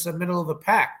 just a middle of the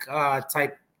pack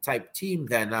type team.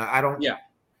 Then I don't. Yeah.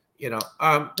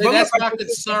 That's my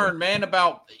concern, man,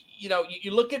 about,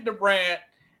 you look at Durant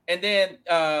and then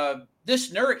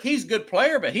this Nurkic, he's a good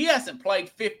player, but he hasn't played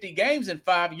 50 games in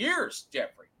 5 years,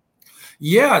 Jeffrey.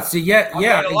 Yeah. So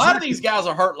a lot of these guys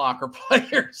are hurt locker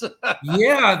players.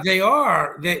 Yeah, they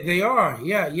are. They are.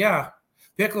 Yeah.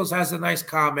 Pickles has a nice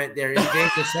comment there.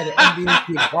 David said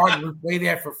NBA Harden would play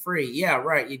there for free. Yeah,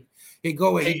 right.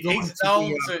 He's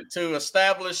known to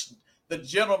establish the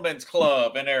gentleman's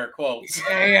club in air quotes.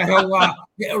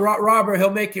 Robert, he'll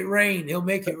make it rain. He'll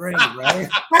make it rain, right?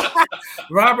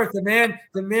 Robert, the man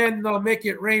will make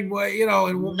it rain. More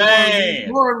in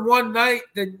one night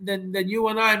than you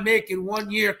and I make in 1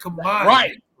 year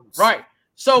combined. Right.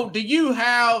 So, do you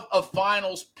have a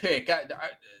finals pick?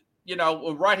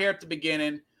 Right here at the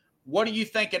beginning. What are you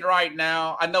thinking right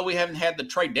now? I know we haven't had the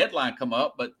trade deadline come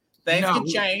up, but things can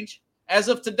change as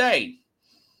of today.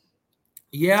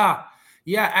 Yeah.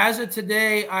 Yeah, as of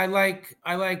today, I like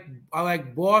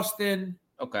Boston.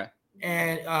 Okay.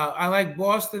 And I like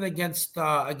Boston against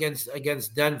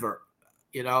Denver.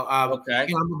 Okay.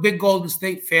 I'm a big Golden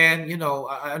State fan. I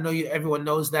know everyone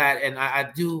knows that, and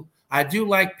I do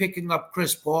like picking up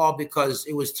Chris Paul because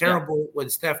it was terrible when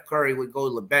Steph Curry would go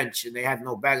to the bench and they had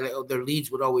no bag. Their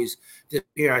leads would always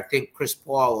disappear. I think Chris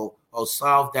Paul will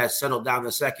solve that, settle down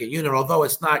the second unit. Although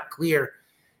it's not clear,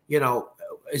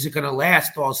 is it going to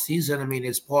last all season? I mean,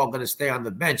 is Paul going to stay on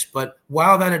the bench? But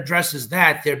while that addresses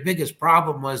that, their biggest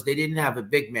problem was they didn't have a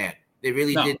big man. They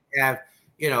really didn't have,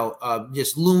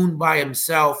 just Loon by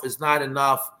himself is not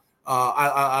enough.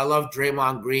 I love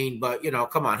Draymond Green, but,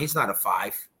 come on, he's not a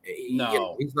 5.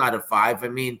 No, he's not a 5. I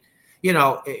mean,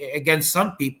 against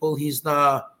some people, he's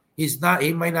not.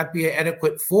 He might not be an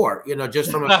adequate 4. Just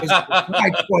from a physical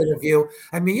point of view.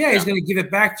 I mean, he's going to give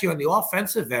it back to you on the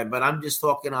offensive end, but I'm just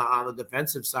talking on the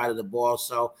defensive side of the ball.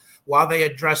 So while they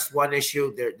addressed one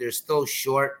issue, they're still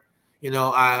short.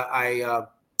 I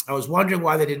was wondering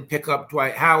why they didn't pick up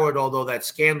Dwight Howard, although that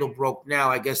scandal broke now.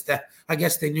 I guess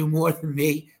they knew more than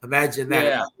me. Imagine that.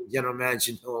 Yeah. General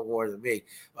manager knowing more than me.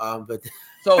 But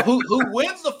so who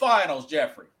wins the finals,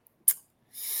 Jeffrey?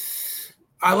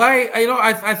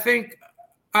 I think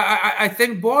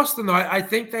Boston, though. I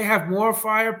think they have more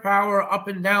firepower up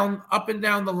and down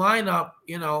the lineup.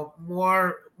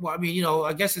 More. Well, I mean,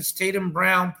 I guess it's Tatum,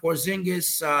 Brown,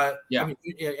 Porzingis.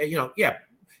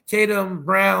 Tatum,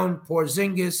 Brown,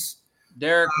 Porzingis,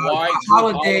 Derek White,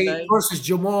 Holiday versus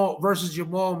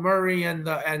Jamal Murray and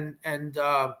our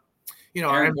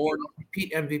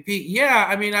MVP. Yeah,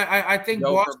 I mean, I think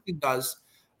Joker. Boston does.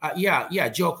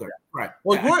 Joker. Right.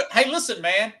 Well, hey, listen,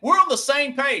 man, we're on the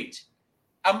same page.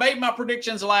 I made my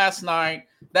predictions last night.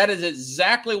 That is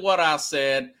exactly what I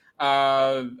said.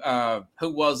 Who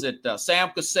was it?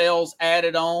 Sam Cassell's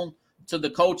added on to the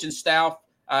coaching staff.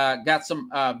 Got some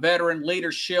veteran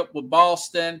leadership with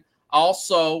Boston.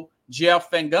 Also,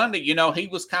 Jeff Van Gundy, he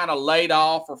was kind of laid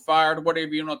off or fired,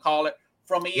 whatever you want to call it,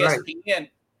 from ESPN. Right.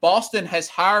 Boston has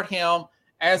hired him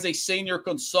as a senior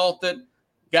consultant.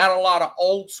 Got a lot of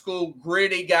old school,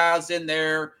 gritty guys in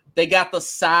there. They got the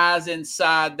size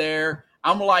inside there.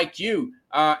 I'm like you.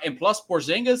 And plus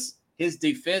Porzingis, his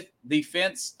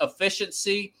defense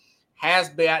efficiency has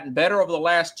gotten better over the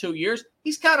last 2 years.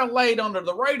 He's kind of laid under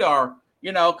the radar,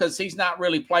 because he's not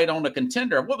really played on a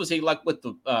contender. What was he like with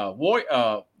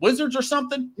the Wizards or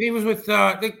something? He was with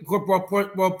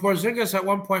Porzingis at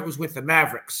one point was with the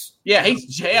Mavericks. Yeah,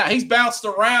 he's bounced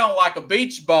around like a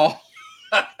beach ball.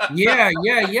 Yeah.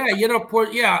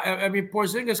 I mean,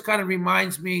 Porzingis kind of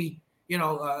reminds me, in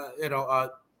a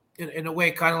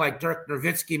way, kind of like Dirk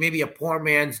Nowitzki, maybe a poor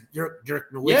man's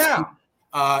Dirk Nowitzki.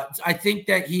 Yeah.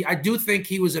 I do think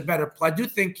he was a better. I do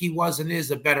think he was and is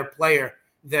a better player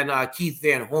than Keith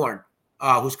Van Horn,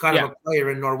 who's kind of a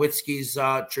player in Nowitzki's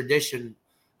tradition.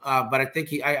 But I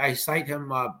think I cite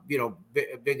him,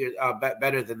 bigger,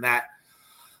 better than that.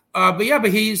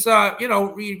 But he's,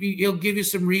 he'll give you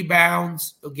some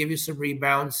rebounds. He'll give you some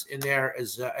rebounds in there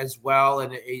as well.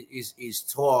 And he's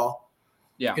tall.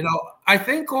 Yeah. I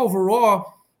think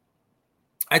overall,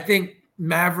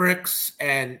 Mavericks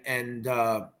and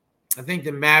I think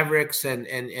the Mavericks and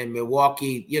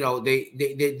Milwaukee,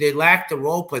 they lack the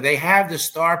role play. They have the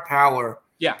star power.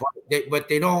 Yeah. But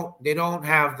they don't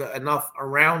have enough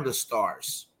around the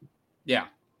stars. Yeah.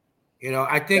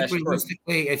 I think that's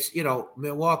realistically true. It's,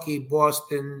 Milwaukee,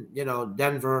 Boston,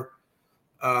 Denver,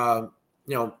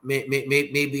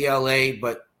 maybe LA,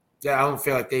 but I don't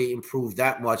feel like they improved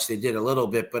that much. They did a little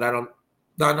bit, but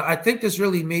I think there's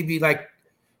really maybe like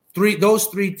those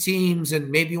three teams,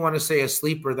 and maybe you want to say a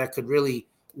sleeper that could really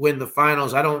win the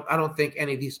finals. I don't think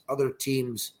any of these other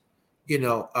teams,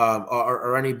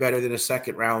 are any better than a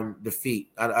second round defeat.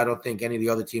 I don't think any of the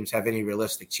other teams have any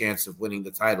realistic chance of winning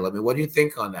the title. I mean, what do you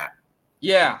think on that?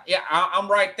 Yeah, I'm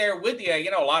right there with you.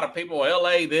 A lot of people,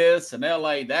 LA this and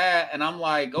LA that, and I'm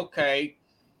like, okay,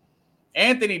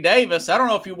 Anthony Davis, I don't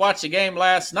know if you watched the game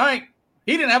last night.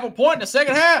 He didn't have a point in the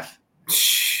second half.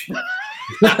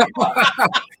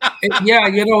 Yeah,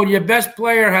 when your best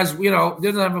player has,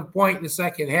 doesn't have a point in the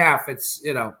second half, it's,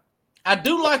 I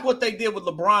do like what they did with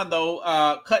LeBron,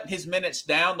 though, cutting his minutes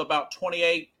down to about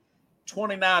 28,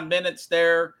 29 minutes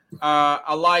there.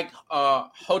 I like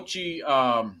Hochi,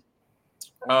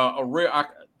 a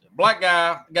black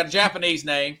guy, got a Japanese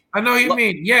name. I know who you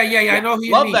mean. Yeah. I know who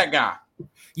you mean. Love that guy.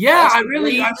 Yeah, I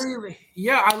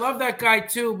love that guy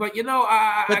too. But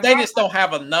they just don't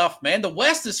have enough, man. The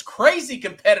West is crazy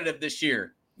competitive this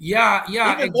year. Yeah,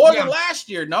 even more than last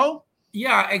year. No.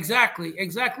 Yeah, exactly.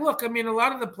 Look, I mean, a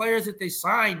lot of the players that they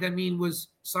signed, was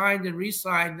signed and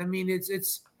re-signed. I mean,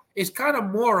 it's kind of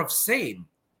more of same.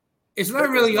 It's not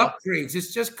really upgrades.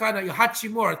 It's just kind of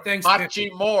Hachimura. Thanks,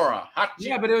 Hachimura.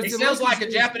 Yeah, but it sounds like a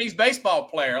Japanese baseball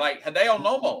player, like Hideo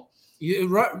Nomo.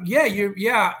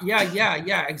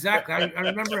 Exactly. I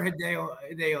remember Hideo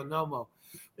Nomo,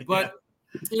 but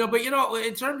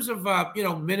in terms of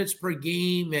minutes per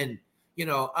game, and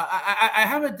I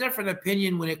have a different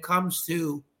opinion when it comes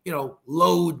to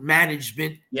load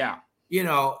management. Yeah. You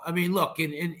know, I mean, look,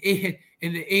 in the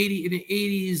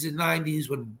 80s and 90s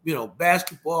when, you know,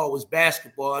 basketball was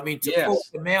basketball. I mean, to quote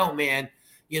the mailman,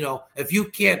 you know, if you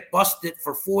can't bust it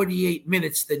for 48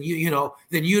 minutes, then you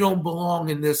don't belong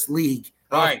in this league.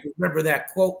 Right. Remember that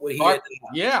quote where he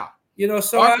yeah. You know,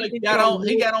 so he got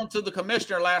on to the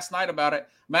commissioner last night about it.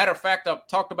 Matter of fact, I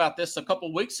talked about this a couple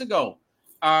of weeks ago.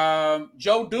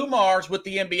 Joe Dumars with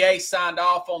the NBA signed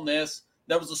off on this.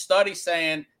 There was a study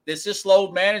saying this is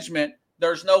load management.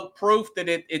 There's no proof that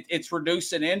it's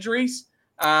reducing injuries.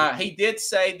 He did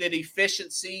say that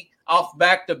efficiency off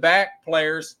back-to-back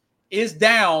players is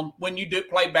down when you do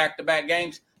play back-to-back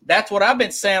games. That's what I've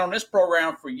been saying on this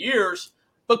program for years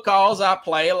because I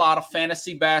play a lot of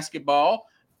fantasy basketball.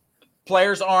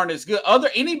 Players aren't as good.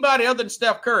 Anybody other than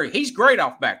Steph Curry, he's great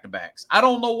off back-to-backs. I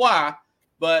don't know why,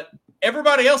 but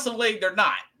everybody else in the league, they're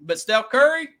not. But Steph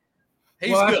Curry, he's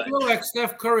good. I feel like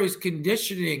Steph Curry's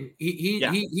conditioning. He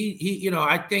you know,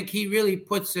 I think he really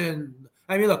puts in.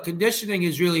 I mean, look, conditioning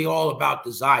is really all about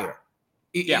desire.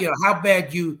 You know, how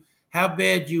bad you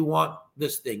want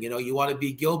this thing. You know, you want to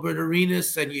be Gilbert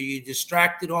Arenas and you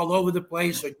distracted all over the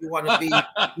place, or you want to be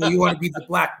you want to be the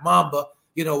Black Mamba.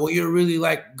 You know, where you're really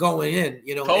like going in.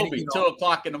 You know, Kobe, 2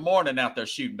 o'clock in the morning out there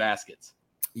shooting baskets.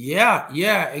 Yeah,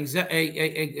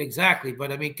 exactly.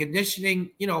 But I mean,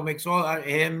 conditioning, you know, makes all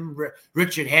him,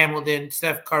 Richard Hamilton,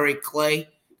 Steph Curry, Clay.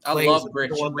 I love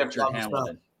Richard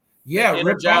Hamilton. Yeah,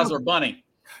 Energizer Bunny.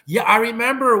 Yeah, I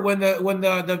remember when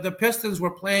the Pistons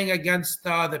were playing against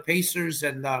the Pacers,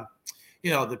 and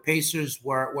you know, the Pacers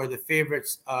were the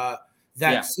favorites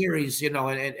that series. You know,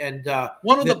 and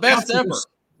one of the best ever.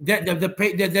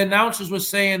 The announcers were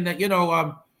saying that, you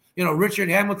know, Richard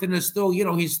Hamilton is still, you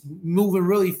know, he's moving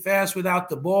really fast without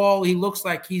the ball. He looks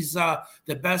like he's the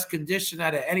best condition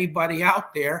out of anybody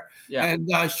out there. Yeah. And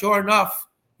sure enough,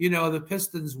 you know, the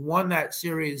Pistons won that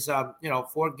series,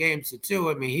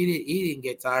 4-2. I mean, he didn't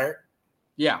get tired.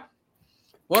 Yeah.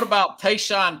 What about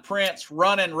Tayshaun Prince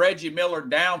running Reggie Miller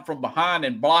down from behind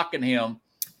and blocking him?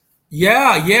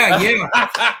 Yeah.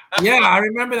 Yeah, I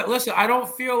remember that. Listen, I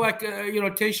don't feel like,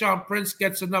 Tayshaun Prince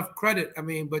gets enough credit. I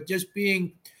mean, but just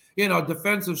being, you know,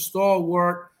 defensive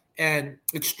stalwart and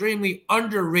extremely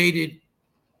underrated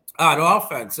on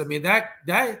offense. I mean, I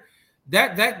think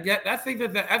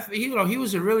that he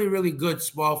was a really, really good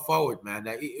small forward, man.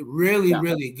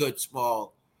 Really good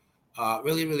small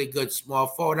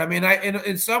forward. I mean,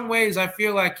 in some ways, I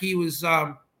feel like he was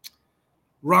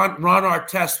Ron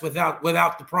Artest without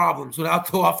the problems,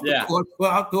 without the off the court,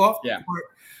 court.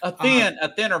 A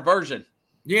thinner version.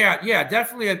 Yeah,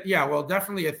 definitely a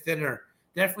thinner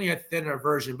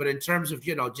version. But in terms of,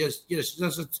 well,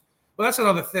 that's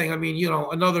another thing. I mean, you know,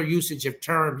 another usage of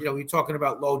term. You know, you're talking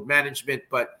about load management,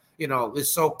 but you know,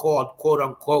 this so-called quote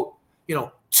unquote, you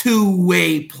know,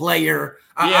 two-way player.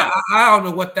 I don't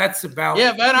know what that's about.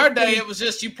 Yeah, but in our day, it was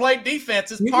just you play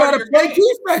defense. You got to play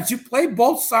defense. You play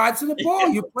both sides of the ball.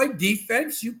 You play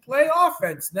defense. You play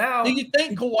offense. Now, do you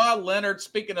think Kawhi Leonard,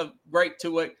 speaking of great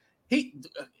two-way, he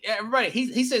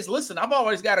says, listen, I've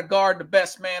always got to guard the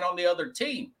best man on the other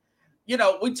team. You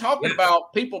know, we talking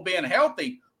about people being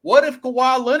healthy. What if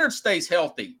Kawhi Leonard stays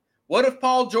healthy? What if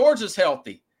Paul George is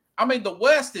healthy? I mean, the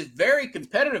West is very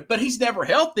competitive, but he's never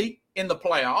healthy in the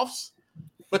playoffs.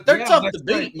 But they're tough to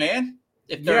beat, man,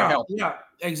 if they're healthy. Yeah,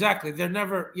 exactly. They're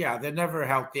never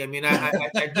healthy. I mean, I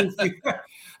do feel,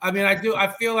 I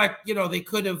feel like, you know, they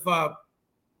could have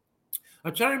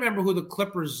I'm trying to remember who the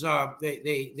Clippers who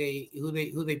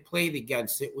they played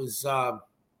against. It was might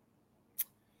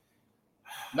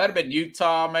have been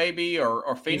Utah maybe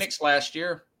or Phoenix last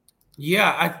year.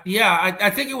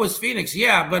 I think it was Phoenix.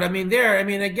 Yeah, but I mean,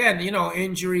 again, you know,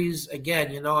 injuries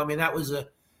again. You know, I mean, that was a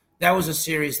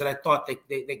series that I thought they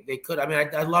could. I mean,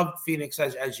 I loved Phoenix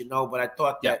as you know, but I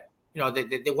thought that, you know,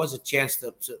 there was a chance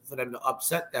for them to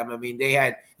upset them. I mean, they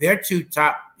had their two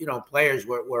top, you know, players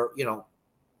were you know,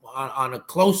 on a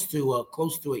close to an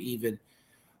even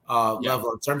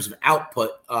level in terms of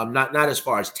output, not as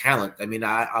far as talent. I mean,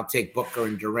 I'll take Booker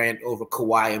and Durant over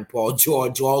Kawhi and Paul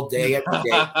George all day, every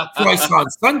day, twice on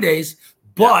Sundays.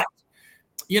 But,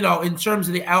 you know, in terms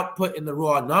of the output and the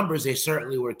raw numbers, they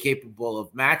certainly were capable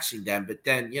of matching them. But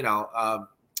then,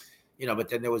 but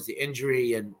then there was the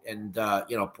injury and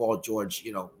Paul George,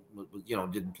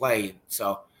 didn't play.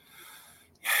 So,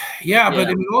 but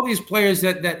I mean, all these players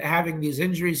that having these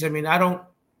injuries, I mean, I don't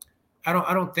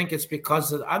think it's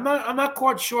because of. I'm not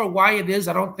quite sure why it is.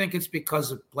 I don't think it's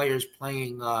because of players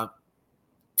playing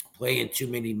too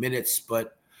many minutes.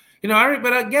 But you know,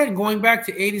 but again, going back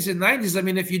to 80s and 90s, I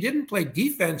mean, if you didn't play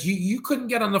defense, you couldn't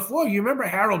get on the floor. You remember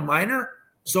Harold Miner?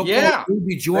 so-called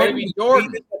Baby Jordan.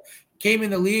 Came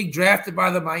in the league, drafted by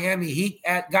the Miami Heat,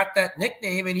 got that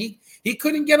nickname, and he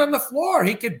couldn't get on the floor.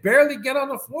 He could barely get on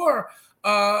the floor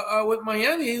with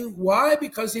Miami. Why?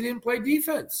 Because he didn't play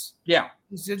defense. Yeah.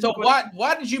 So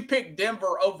why did you pick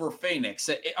Denver over Phoenix?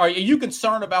 Are you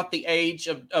concerned about the age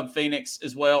of Phoenix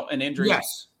as well and injuries?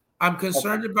 Yes. I'm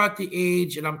concerned about the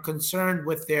age, and I'm concerned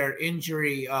with their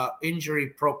injury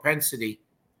propensity.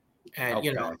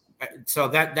 And so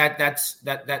that's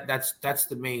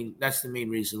the main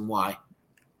reason why.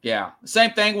 Yeah.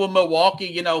 Same thing with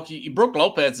Milwaukee. Brook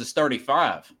Lopez is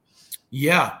 35.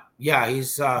 Yeah.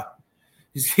 He's getting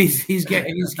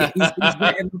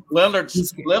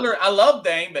Lillard. I love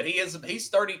Dame, but he's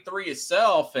 33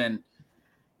 himself, and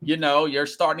you're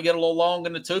starting to get a little long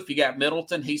in the tooth. You got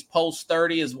Middleton; he's post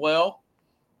 30 as well.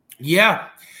 Yeah,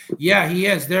 he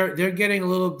is. They're getting a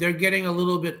little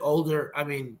bit older. I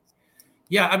mean,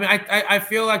 I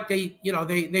feel like they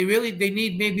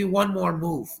need maybe one more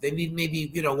move. They need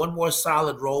maybe one more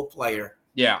solid role player.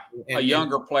 Yeah, a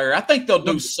younger player. I think they'll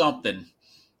do something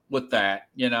with that.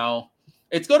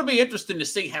 It's going to be interesting to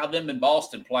see how them in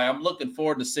Boston play. I'm looking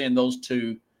forward to seeing those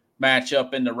two match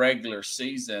up in the regular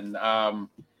season.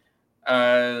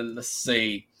 Let's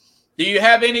see. Do you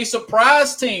have any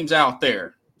surprise teams out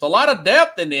there? It's a lot of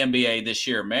depth in the NBA this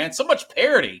year, man. So much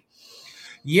parity.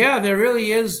 Yeah, there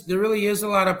really is. There really is a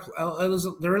lot of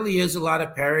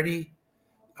parity.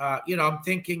 I'm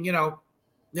thinking,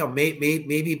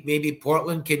 maybe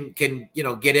Portland can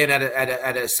get in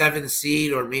at a 7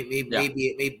 seed or maybe an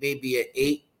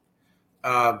 8.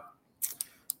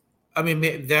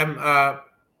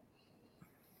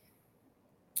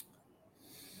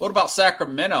 What about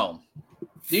Sacramento?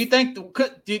 Do you think?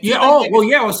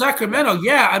 Sacramento.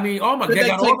 Yeah, I mean, oh my God, they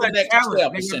got all that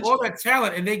talent. They got all that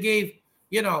talent, and they gave.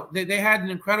 They had an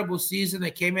incredible season.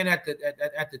 They came in at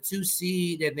the 2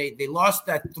 seed, and they lost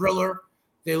that thriller.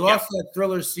 They lost that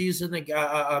thriller season.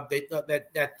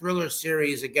 That thriller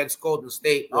series against Golden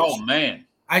State. Oh man,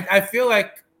 I feel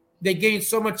like they gained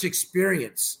so much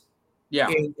experience. Yeah,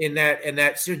 in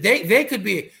that series, they could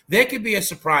be a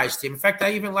surprise team. In fact,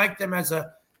 I even like them as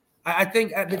a. I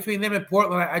think between them and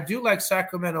Portland, I do like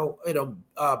Sacramento,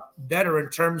 better in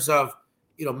terms of,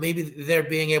 maybe they're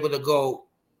being able to go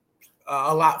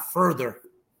a lot further.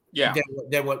 Yeah.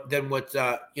 Than what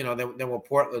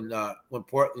Portland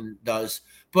does.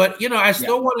 But I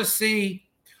still want to see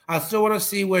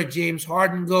where James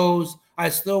Harden goes. I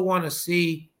still want to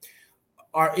see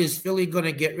is Philly going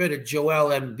to get rid of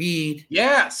Joel Embiid?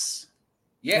 Yes.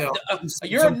 Yeah.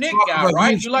 You're a Knicks guy,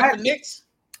 right? You like the Knicks?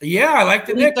 Yeah, I like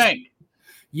the Knicks. What do you think?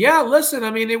 Yeah, listen,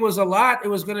 I mean, it was a lot. It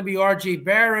was going to be R.J.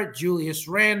 Barrett, Julius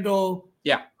Randle,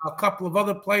 a couple of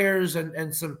other players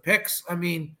and some picks. I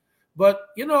mean, but,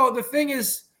 the thing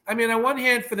is, I mean, on one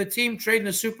hand, for the team trading a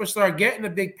superstar, getting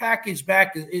a big package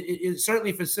back, it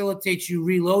certainly facilitates you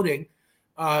reloading.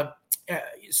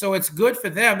 So it's good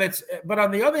for them. But on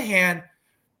the other hand,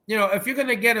 if you're going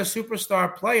to get a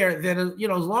superstar player, then, as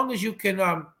long as you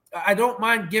can I don't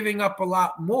mind giving up a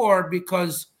lot more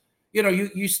because,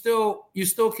 you still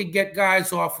could get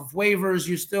guys off of waivers.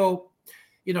 You still,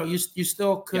 you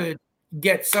still could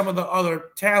get some of the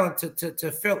other talent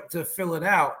to fill it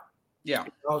out. Yeah.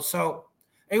 So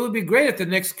it would be great if the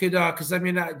Knicks could, because I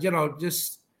mean,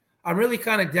 I'm really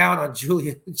kind of down on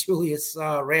Julius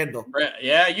Randle.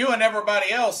 Yeah, you and everybody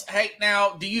else. Hey,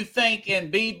 now, do you think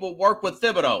Embiid will work with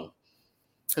Thibodeau?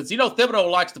 Because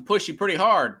Thibodeau likes to push you pretty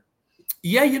hard.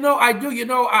 Yeah, I do.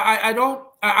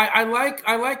 I like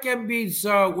Embiid's.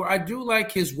 I do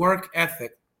like his work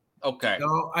ethic. Okay.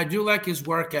 I do like his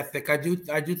work ethic. I do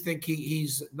think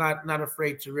he's not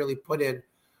afraid to really put in,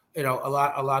 a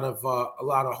lot of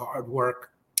hard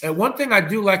work. And one thing I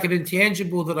do like, an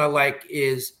intangible that I like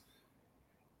is,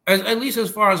 at least as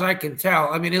far as I can tell.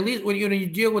 I mean, at least when you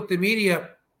deal with the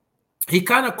media, he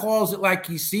kind of calls it like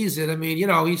he sees it. I mean,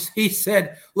 he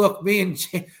said, "Look, me and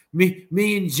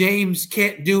James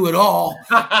can't do it all."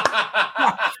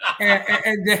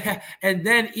 and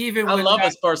then even I love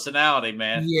his personality,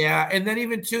 man. Yeah, and then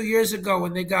even 2 years ago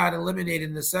when they got eliminated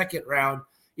in the second round,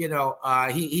 he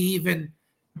even,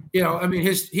 I mean,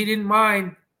 he didn't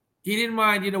mind. He didn't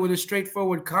mind, with his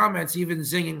straightforward comments, even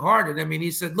zinging Harden. I mean,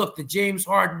 he said, "Look, the James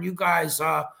Harden you guys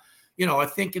are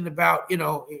thinking about,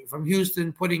 from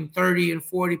Houston putting 30 and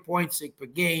 40 points per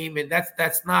game, and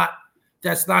that's not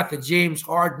the James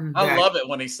Harden." I love it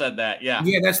when he said that. Yeah.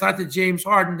 Yeah, that's not the James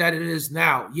Harden that it is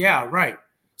now. Yeah, right.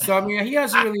 So, I mean, he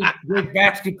has a really good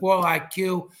basketball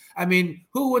IQ. I mean,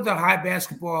 who with a high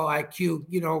basketball IQ,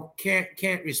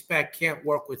 can't respect, can't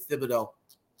work with Thibodeau?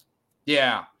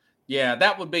 Yeah. Yeah,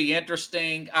 that would be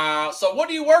interesting. So what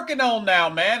are you working on now,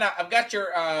 man? I've got your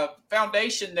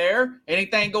foundation there.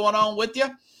 Anything going on with you?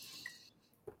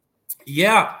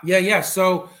 Yeah.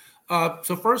 So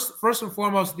first and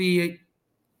foremost, the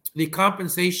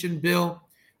compensation bill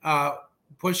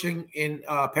pushing in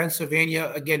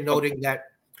Pennsylvania, again, noting that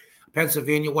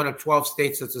Pennsylvania, one of 12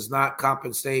 states that does not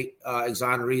compensate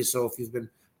exonerees. So if you've been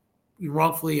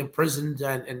wrongfully imprisoned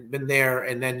and been there,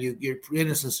 and then your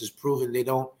innocence is proven, they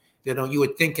don't, you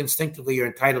would think instinctively you're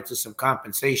entitled to some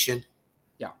compensation.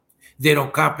 Yeah. They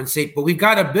don't compensate. But we've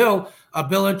got a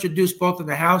bill introduced both in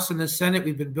the House and the Senate.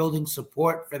 We've been building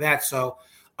support for that. So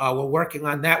we're working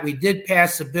on that. We did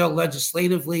pass a bill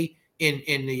legislatively in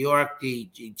New York,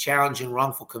 the Challenging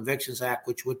Wrongful Convictions Act,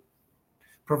 which would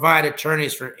provide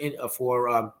attorneys for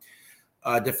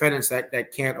defendants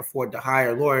that can't afford to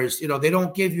hire lawyers. They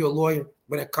don't give you a lawyer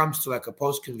when it comes to like a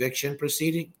post-conviction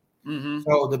proceeding. Mm-hmm.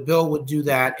 So the bill would do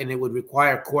that, and it would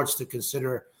require courts to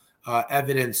consider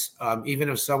evidence, even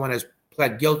if someone has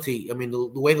pled guilty. I mean,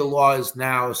 the way the law is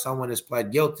now, if someone has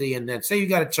pled guilty, and then say you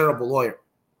got a terrible lawyer.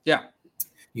 Yeah.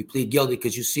 You plead guilty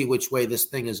because you see which way this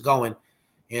thing is going,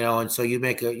 and so you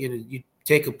make you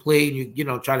take a plea and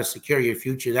you try to secure your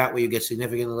future. That way you get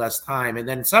significantly less time. And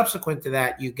then subsequent to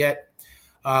that, you get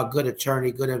a good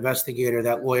attorney, good investigator.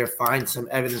 That lawyer finds some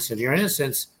evidence of your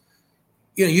innocence.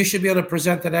 You should be able to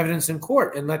present that evidence in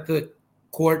court and let the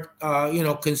court,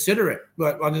 consider it.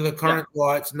 But under the current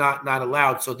law, it's not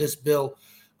allowed. So this bill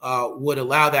would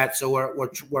allow that. So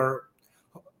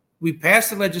we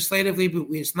passed it legislatively, but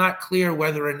it's not clear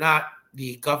whether or not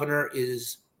the governor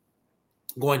is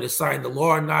going to sign the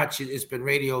law or not. It's been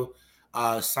radio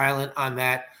silent on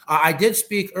that. I did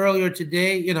speak earlier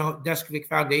today, Deskovic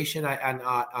Foundation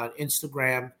on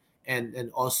Instagram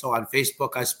and also on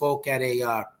Facebook. I spoke at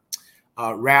a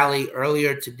rally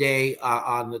earlier today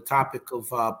on the topic of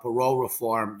parole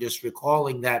reform, just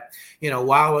recalling that,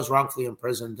 while I was wrongfully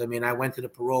imprisoned, I mean, I went to the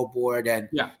parole board and,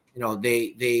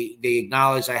 they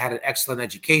acknowledged I had an excellent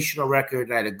educational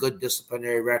record. I had a good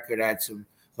disciplinary record. I had some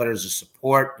letters of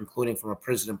support, including from a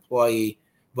prison employee,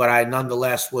 but I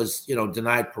nonetheless was,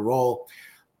 denied parole.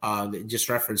 Just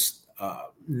referenced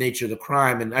nature of the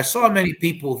crime. And I saw many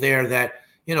people there that,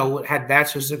 had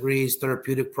bachelor's degrees,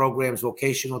 therapeutic programs,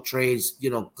 vocational trades,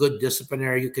 good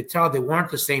disciplinary. You could tell they weren't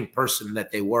the same person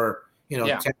that they were,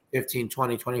 10, 15,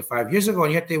 20, 25 years ago.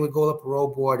 And yet they would go to the parole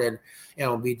board and,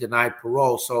 be denied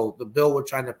parole. So the bill we're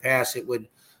trying to pass, it would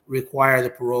require the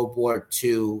parole board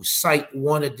to cite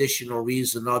one additional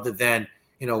reason other than,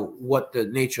 what the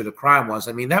nature of the crime was.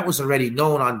 I mean, that was already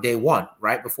known on day one,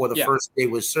 right? Before the first day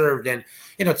was served. And,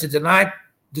 to deny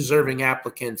deserving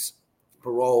applicants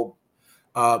parole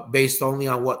based only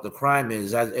on what the crime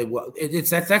is,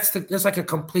 that's like a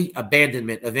complete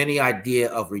abandonment of any idea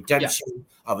of redemption,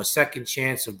 of a second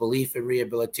chance, of belief in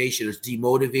rehabilitation. Is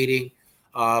demotivating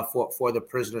for the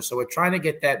prisoner. So we're trying to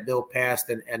get that bill passed,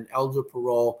 and elder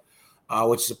parole,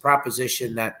 which is a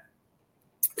proposition that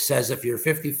says if you're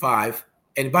 55,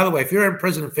 and by the way, if you're in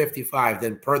prison at 55,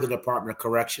 then per the Department of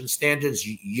Corrections standards,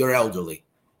 you're elderly.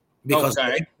 Because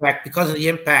of the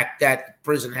impact that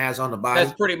prison has on the body.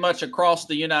 That's pretty much across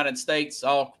the United States,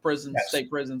 all prisons, state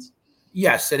prisons.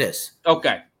 Yes, it is.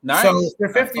 Okay, nice. So if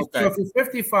you're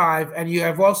 55 and you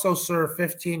have also served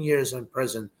 15 years in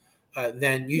prison,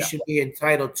 then you should be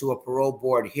entitled to a parole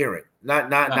board hearing.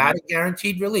 Not a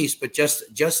guaranteed release, but just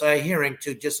a hearing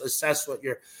to just assess what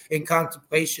you're in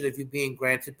contemplation of you being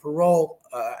granted parole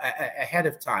ahead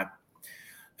of time.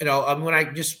 When I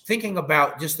just thinking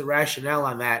about just the rationale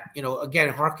on that, again,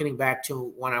 hearkening back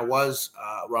to when I was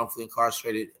wrongfully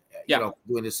incarcerated,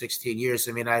 doing the 16 years.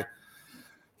 I mean, I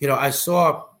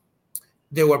saw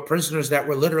there were prisoners that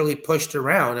were literally pushed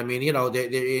around. I mean, they're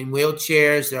in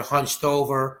wheelchairs, they're hunched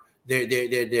over,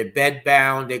 they're bed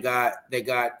bound, they got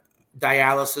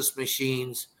dialysis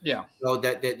machines,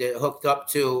 that they're hooked up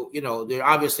to. They're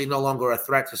obviously no longer a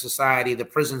threat to society. The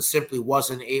prison simply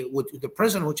wasn't the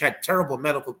prison, which had terrible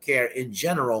medical care in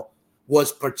general,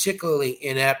 was particularly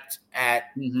inept at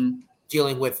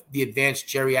dealing with the advanced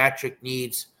geriatric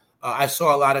needs. I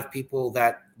saw a lot of people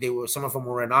that some of them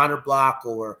were in honor block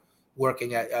or were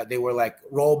working at, they were like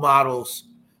role models,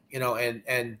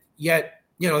 and yet,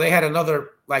 they had another,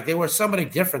 like they were somebody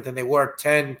different than they were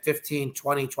 10, 15,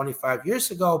 20, 25 years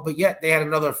ago, but yet they had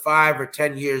another 5 or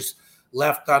 10 years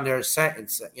left on their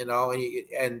sentence,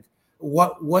 and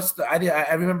what's the idea?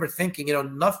 I remember thinking,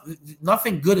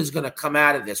 nothing good is going to come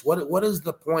out of this. What is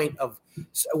the point of,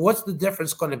 what's the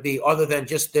difference going to be other than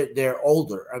just they're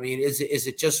older? I mean, is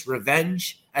it just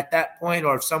revenge at that point?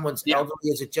 Or if someone's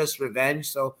elderly, is it just revenge?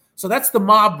 So that's the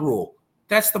mob rule.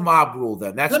 that's the mob rule.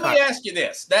 Then let me ask you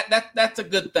this. That's a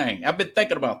good thing. I've been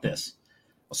thinking about this.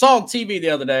 I saw on TV the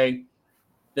other day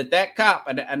that cop,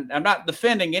 and I'm not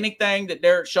defending anything that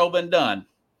Derek Chauvin done,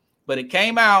 but it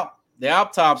came out, the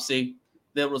autopsy,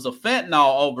 there was a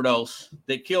fentanyl overdose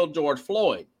that killed George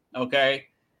Floyd, okay?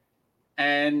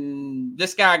 And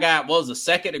this guy was a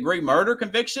second-degree murder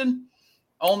conviction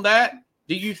on that.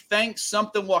 Do you think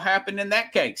something will happen in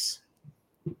that case?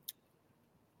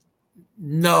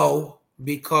 No,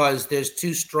 because there's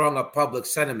too strong a public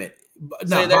sentiment.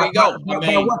 No, there you go.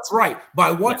 By what's right.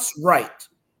 By what's right.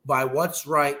 By what's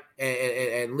right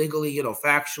and legally,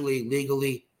 factually,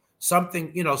 legally,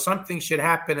 something should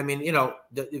happen. I mean,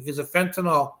 if there's a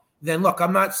fentanyl, then look,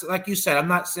 I'm not, like you said, I'm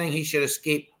not saying he should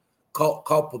escape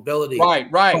culpability.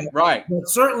 Right. But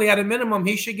certainly, at a minimum,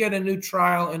 he should get a new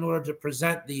trial in order to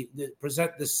present the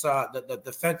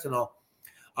fentanyl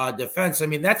defense. I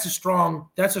mean, that's a strong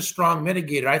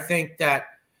mitigator. I think that,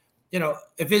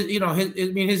 if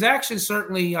his actions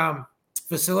certainly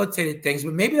facilitated things,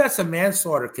 but maybe that's a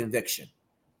manslaughter conviction,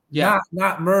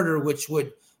 not murder, which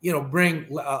would bring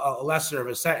a lesser of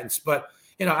a sentence. But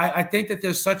I think that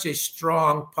there's such a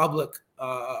strong public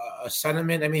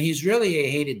sentiment. I mean, he's really a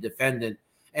hated defendant,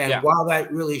 and while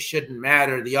that really shouldn't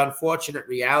matter, the unfortunate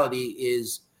reality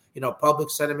is public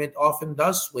sentiment often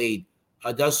does sway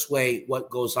what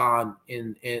goes on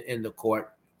in the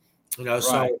court.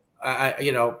 So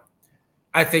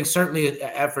I think certainly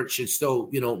effort should still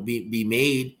be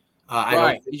made.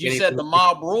 Right. You said the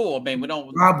mob rule. I mean, we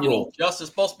don't. Justice is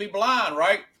supposed to be blind,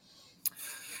 right?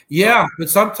 Yeah, but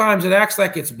sometimes it acts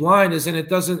like it's blind, as in it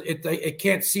doesn't. It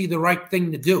can't see the right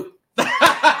thing to do.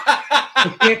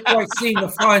 It can't quite seem to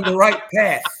find the right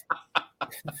path.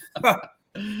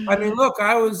 I mean, look,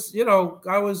 I was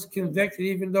convicted,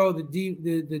 even though the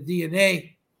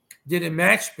DNA didn't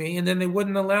match me, and then they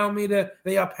wouldn't allow me to.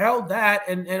 They upheld that,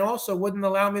 and also wouldn't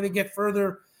allow me to get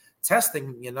further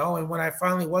testing. And when I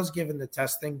finally was given the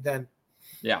testing, then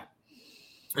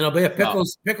but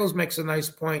Pickles makes a nice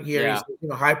point here. Yeah.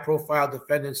 He's, high profile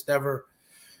defendants never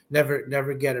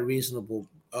get a reasonable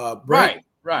break.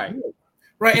 Right. And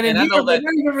I know that we're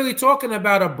not even really talking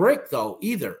about a break though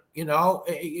either. Given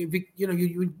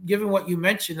what you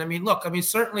mentioned, I mean, look,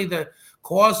 certainly the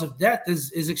cause of death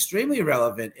is extremely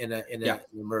relevant in a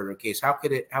murder case. How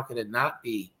could it not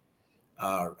be?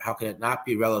 How could it not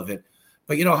be relevant?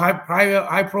 But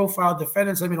high profile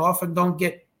defendants, often don't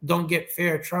get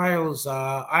fair trials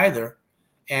either.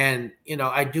 And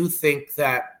I do think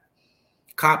that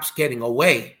cops getting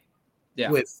away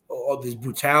with all this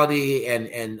brutality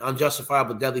and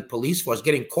unjustifiable deadly police force,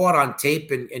 getting caught on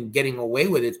tape and getting away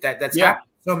with it, that's happened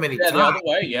so many times. The other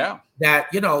way, that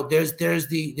there's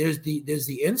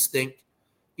the instinct,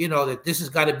 that this has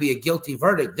got to be a guilty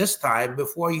verdict this time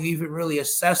before you even really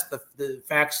assess the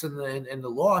facts and the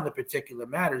law in the particular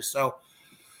matters. So,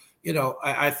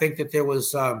 I think that there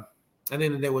was a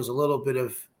little bit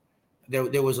of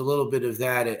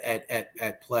that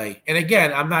at play. And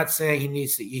again, I'm not saying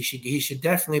he should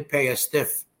definitely pay a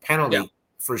stiff penalty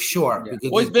for sure. Yeah.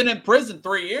 Well, he's been in prison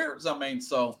 3 years.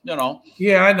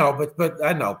 Yeah, I know, but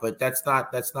that's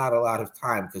not a lot of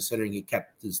time considering he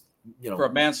kept his, for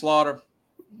manslaughter.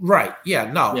 Right.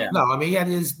 Yeah. No. He had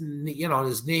his knee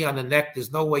on the neck.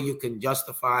 There's no way you can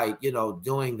justify,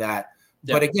 doing that.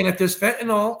 Yeah. But again, if there's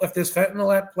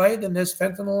fentanyl at play, then there's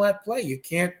fentanyl at play. You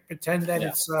can't pretend that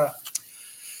it's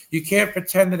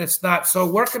not. So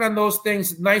working on those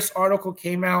things, nice article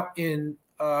came out in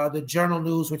the Journal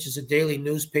News, which is a daily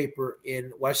newspaper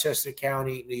in Westchester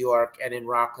County, New York, and in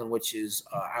Rockland, which is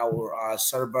our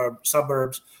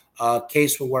suburbs.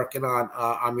 Case we're working on,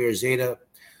 Amir Zeta.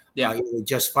 We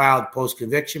just filed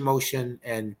post-conviction motion,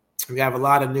 and we have a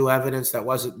lot of new evidence that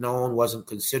wasn't known, wasn't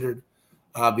considered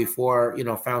before,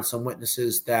 found some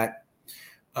witnesses that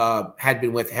had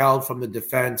been withheld from the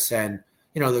defense. And,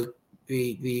 the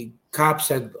cops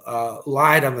had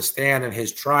lied on the stand in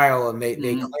his trial, and they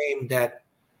claimed that.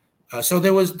 So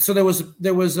there was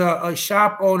a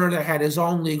shop owner that had his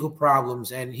own legal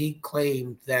problems, and he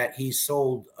claimed that he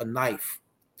sold a knife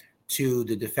to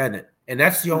the defendant. And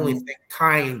that's the only thing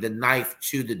tying the knife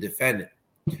to the defendant.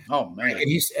 Oh, man.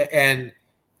 And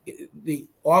the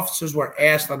officers were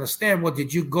asked on the stand, well,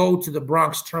 did you go to the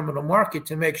Bronx Terminal Market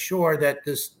to make sure that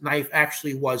this knife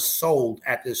actually was sold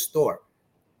at this store?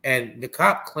 And the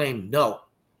cop claimed no.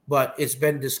 But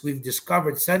we've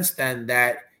discovered since then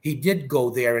that he did go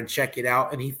there and check it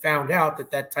out, and he found out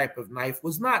that type of knife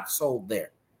was not sold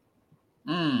there.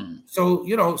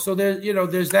 So, so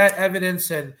there's that evidence.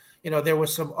 And, there were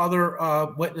some other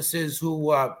witnesses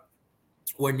who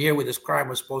were near where this crime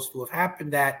was supposed to have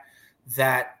happened that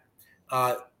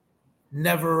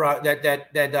never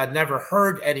never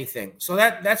heard anything. So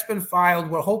that's been filed.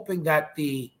 We're hoping that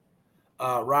the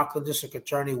Rockland District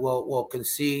Attorney will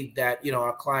concede that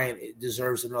our client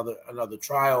deserves another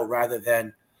trial rather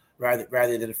than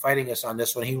fighting us on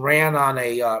this one. He ran on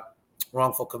a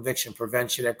wrongful conviction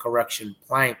prevention and correction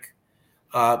plank,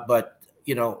 but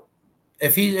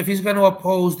if he's going to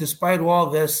oppose despite all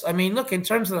this, I mean, look, in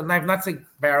terms of the knife, not to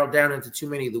barrel down into too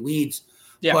many of the weeds,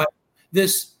 but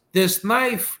this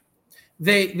knife,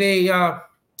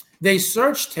 they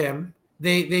searched him.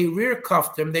 They rear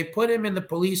cuffed him. They put him in the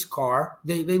police car.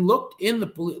 They looked in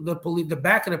the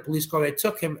back of the police car. They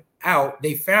took him out.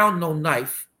 They found no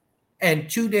knife. And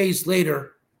 2 days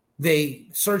later, they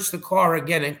searched the car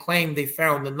again and claimed they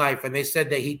found the knife. And they said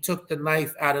that he took the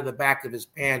knife out of the back of his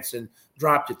pants and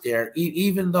dropped it there,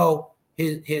 even though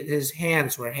his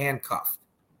hands were handcuffed.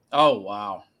 Oh,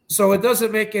 wow. So it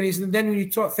doesn't make any sense. Then when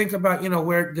you think about,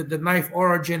 where the knife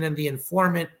origin and the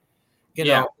informant,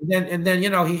 and then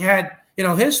he had,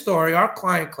 his story, our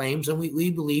client claims, and we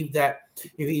believe that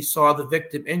if he saw the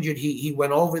victim injured, he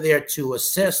went over there to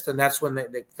assist, and that's when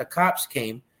the cops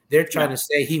came. They're trying to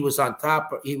say he was on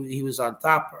top. He was on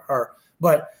top of her,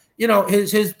 but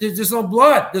there's no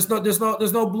blood. There's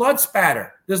no blood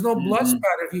spatter. There's no blood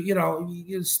spatter. If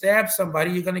you stab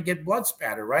somebody, you're going to get blood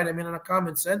spatter, right? I mean, on a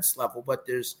common sense level, but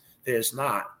there's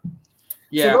not.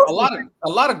 Yeah, so a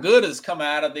lot of good has come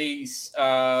out of these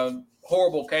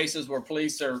horrible cases where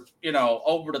police are,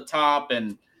 over the top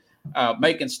and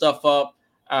making stuff up.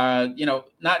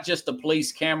 Not just the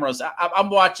police cameras. I'm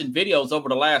watching videos over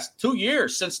the last 2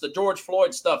 years since the George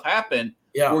Floyd stuff happened,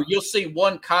 where you'll see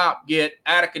one cop get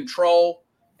out of control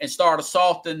and start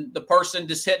assaulting the person,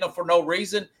 just hitting them for no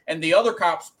reason, and the other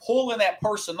cops pulling that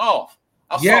person off.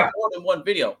 I saw more than one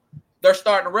video. They're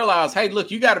starting to realize, hey,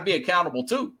 look, you got to be accountable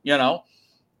too,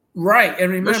 Right,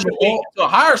 and remember, to a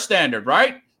higher standard,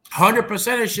 right?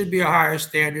 100% it should be a higher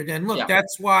standard. And look,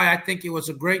 that's why I think it was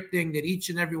a great thing that each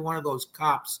and every one of those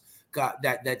cops got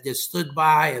that just stood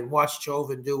by and watched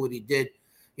Chauvin do what he did.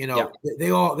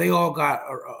 They all got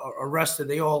arrested.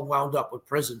 They all wound up with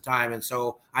prison time. And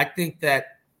so I think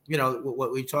that,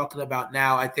 what we're talking about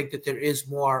now, I think that there is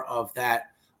more of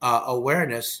that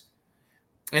awareness.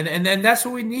 And then that's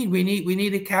what we need. We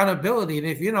need accountability. And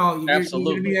if you're going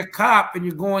to be a cop and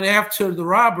you're going after the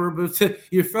robber, but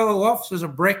your fellow officers are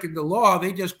breaking the law,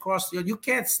 they just cross you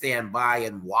can't stand by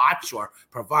and watch or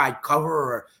provide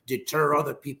cover or deter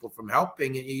other people from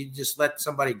helping. And you just let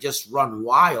somebody just run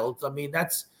wild. I mean,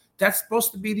 that's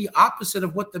supposed to be the opposite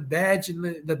of what the badge and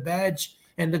the badge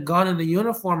and the gun and the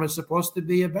uniform is supposed to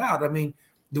be about. I mean,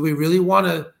 do we really want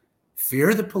to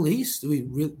fear the police? Do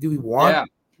we want? Yeah.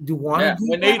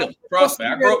 We need them. Trust me.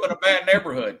 I grew up in a bad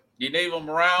neighborhood. You need them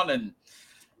around, and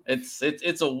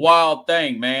it's a wild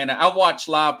thing, man. I watch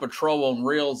Live Patrol on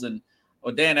Reels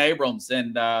with Dan Abrams,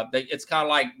 and it's kind of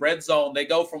like Red Zone. They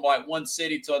go from like one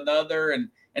city to another, and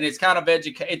it's kind of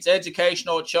it's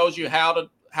educational. It shows you how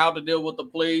to deal with the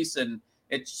police, and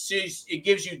it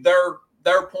gives you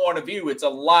their point of view. It's a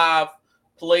live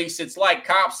police. It's like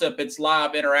Cops Up. It's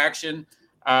live interaction.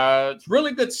 It's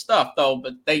really good stuff, though.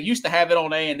 But they used to have it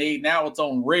on A&E. Now it's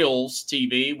on Reels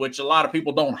TV, which a lot of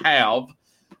people don't have.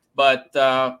 But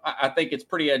I think it's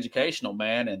pretty educational,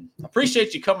 man. And I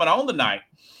appreciate you coming on tonight.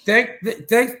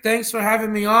 Thanks for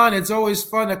having me on. It's always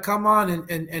fun to come on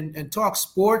and talk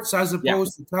sports as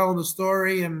opposed to telling the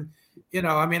story. And,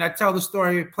 I tell the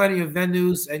story at plenty of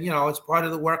venues, and, it's part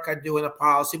of the work I do in a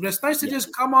policy. But it's nice to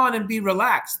just come on and be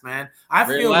relaxed, man. I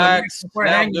feel relaxed. We're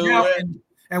hanging out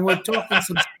and we're talking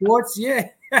some sports. Yeah.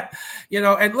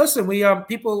 And listen, we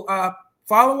people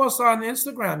follow us on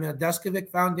Instagram, Deskovic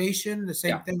Foundation, the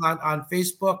same thing on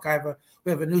Facebook.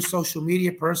 We have a new social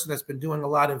media person that's been doing a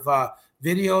lot of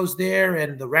videos there,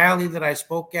 and the rally that I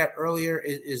spoke at earlier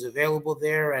is available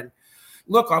there. And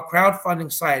look, our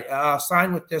crowdfunding site,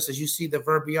 sign with this, as you see the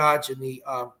verbiage in the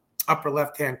upper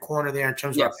left-hand corner there in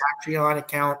terms of our Patreon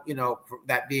account,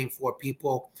 that being for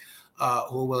people who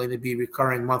are willing to be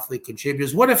recurring monthly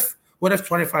contributors. What if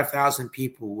 25,000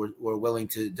 people were willing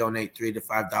to donate $3 to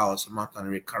 $5 a month on a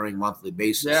recurring monthly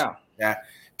basis? Yeah.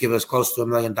 Give us close to $1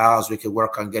 million. We could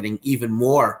work on getting even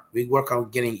more.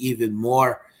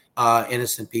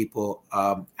 Innocent people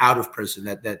out of prison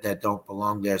that don't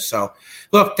belong there. So,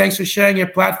 look, thanks for sharing your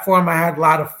platform. I had a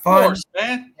lot of fun. Of course,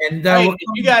 man. And if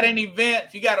you got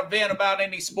a vent about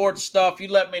any sports stuff, you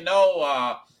let me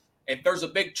know. If there's a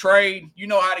big trade, you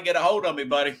know how to get a hold of me,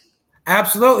 buddy.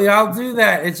 Absolutely, I'll do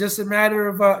that. It's just a matter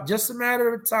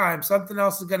of time. Something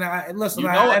else is gonna listen.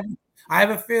 I have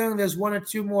a feeling there's one or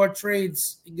two more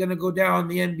trades going to go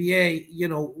down in the NBA,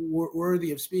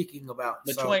 worthy of speaking about.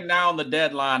 Between now and the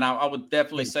deadline, I would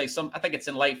definitely say I think it's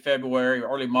in late February,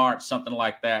 early March, something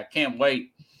like that. Can't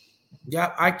wait.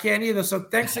 Yeah, I can't either. So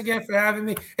thanks again for having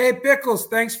me. Hey, Pickles,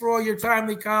 thanks for all your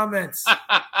timely comments.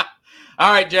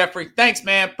 All right, Jeffrey. Thanks,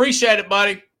 man. Appreciate it,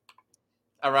 buddy.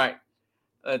 All right.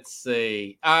 Let's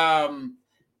see.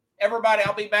 Everybody,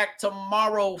 I'll be back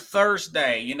tomorrow,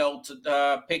 Thursday,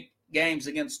 to pick games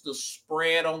against the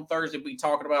spread on Thursday. We'll be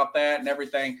talking about that and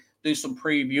everything. Do some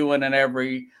previewing and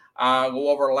go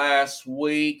over last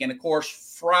week. And, of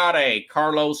course, Friday,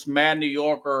 Carlos Mad New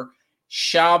Yorker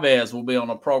Chavez will be on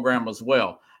the program as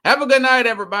well. Have a good night,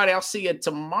 everybody. I'll see you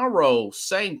tomorrow,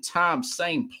 same time,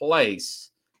 same place,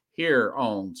 here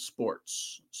on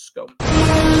Sports Scope.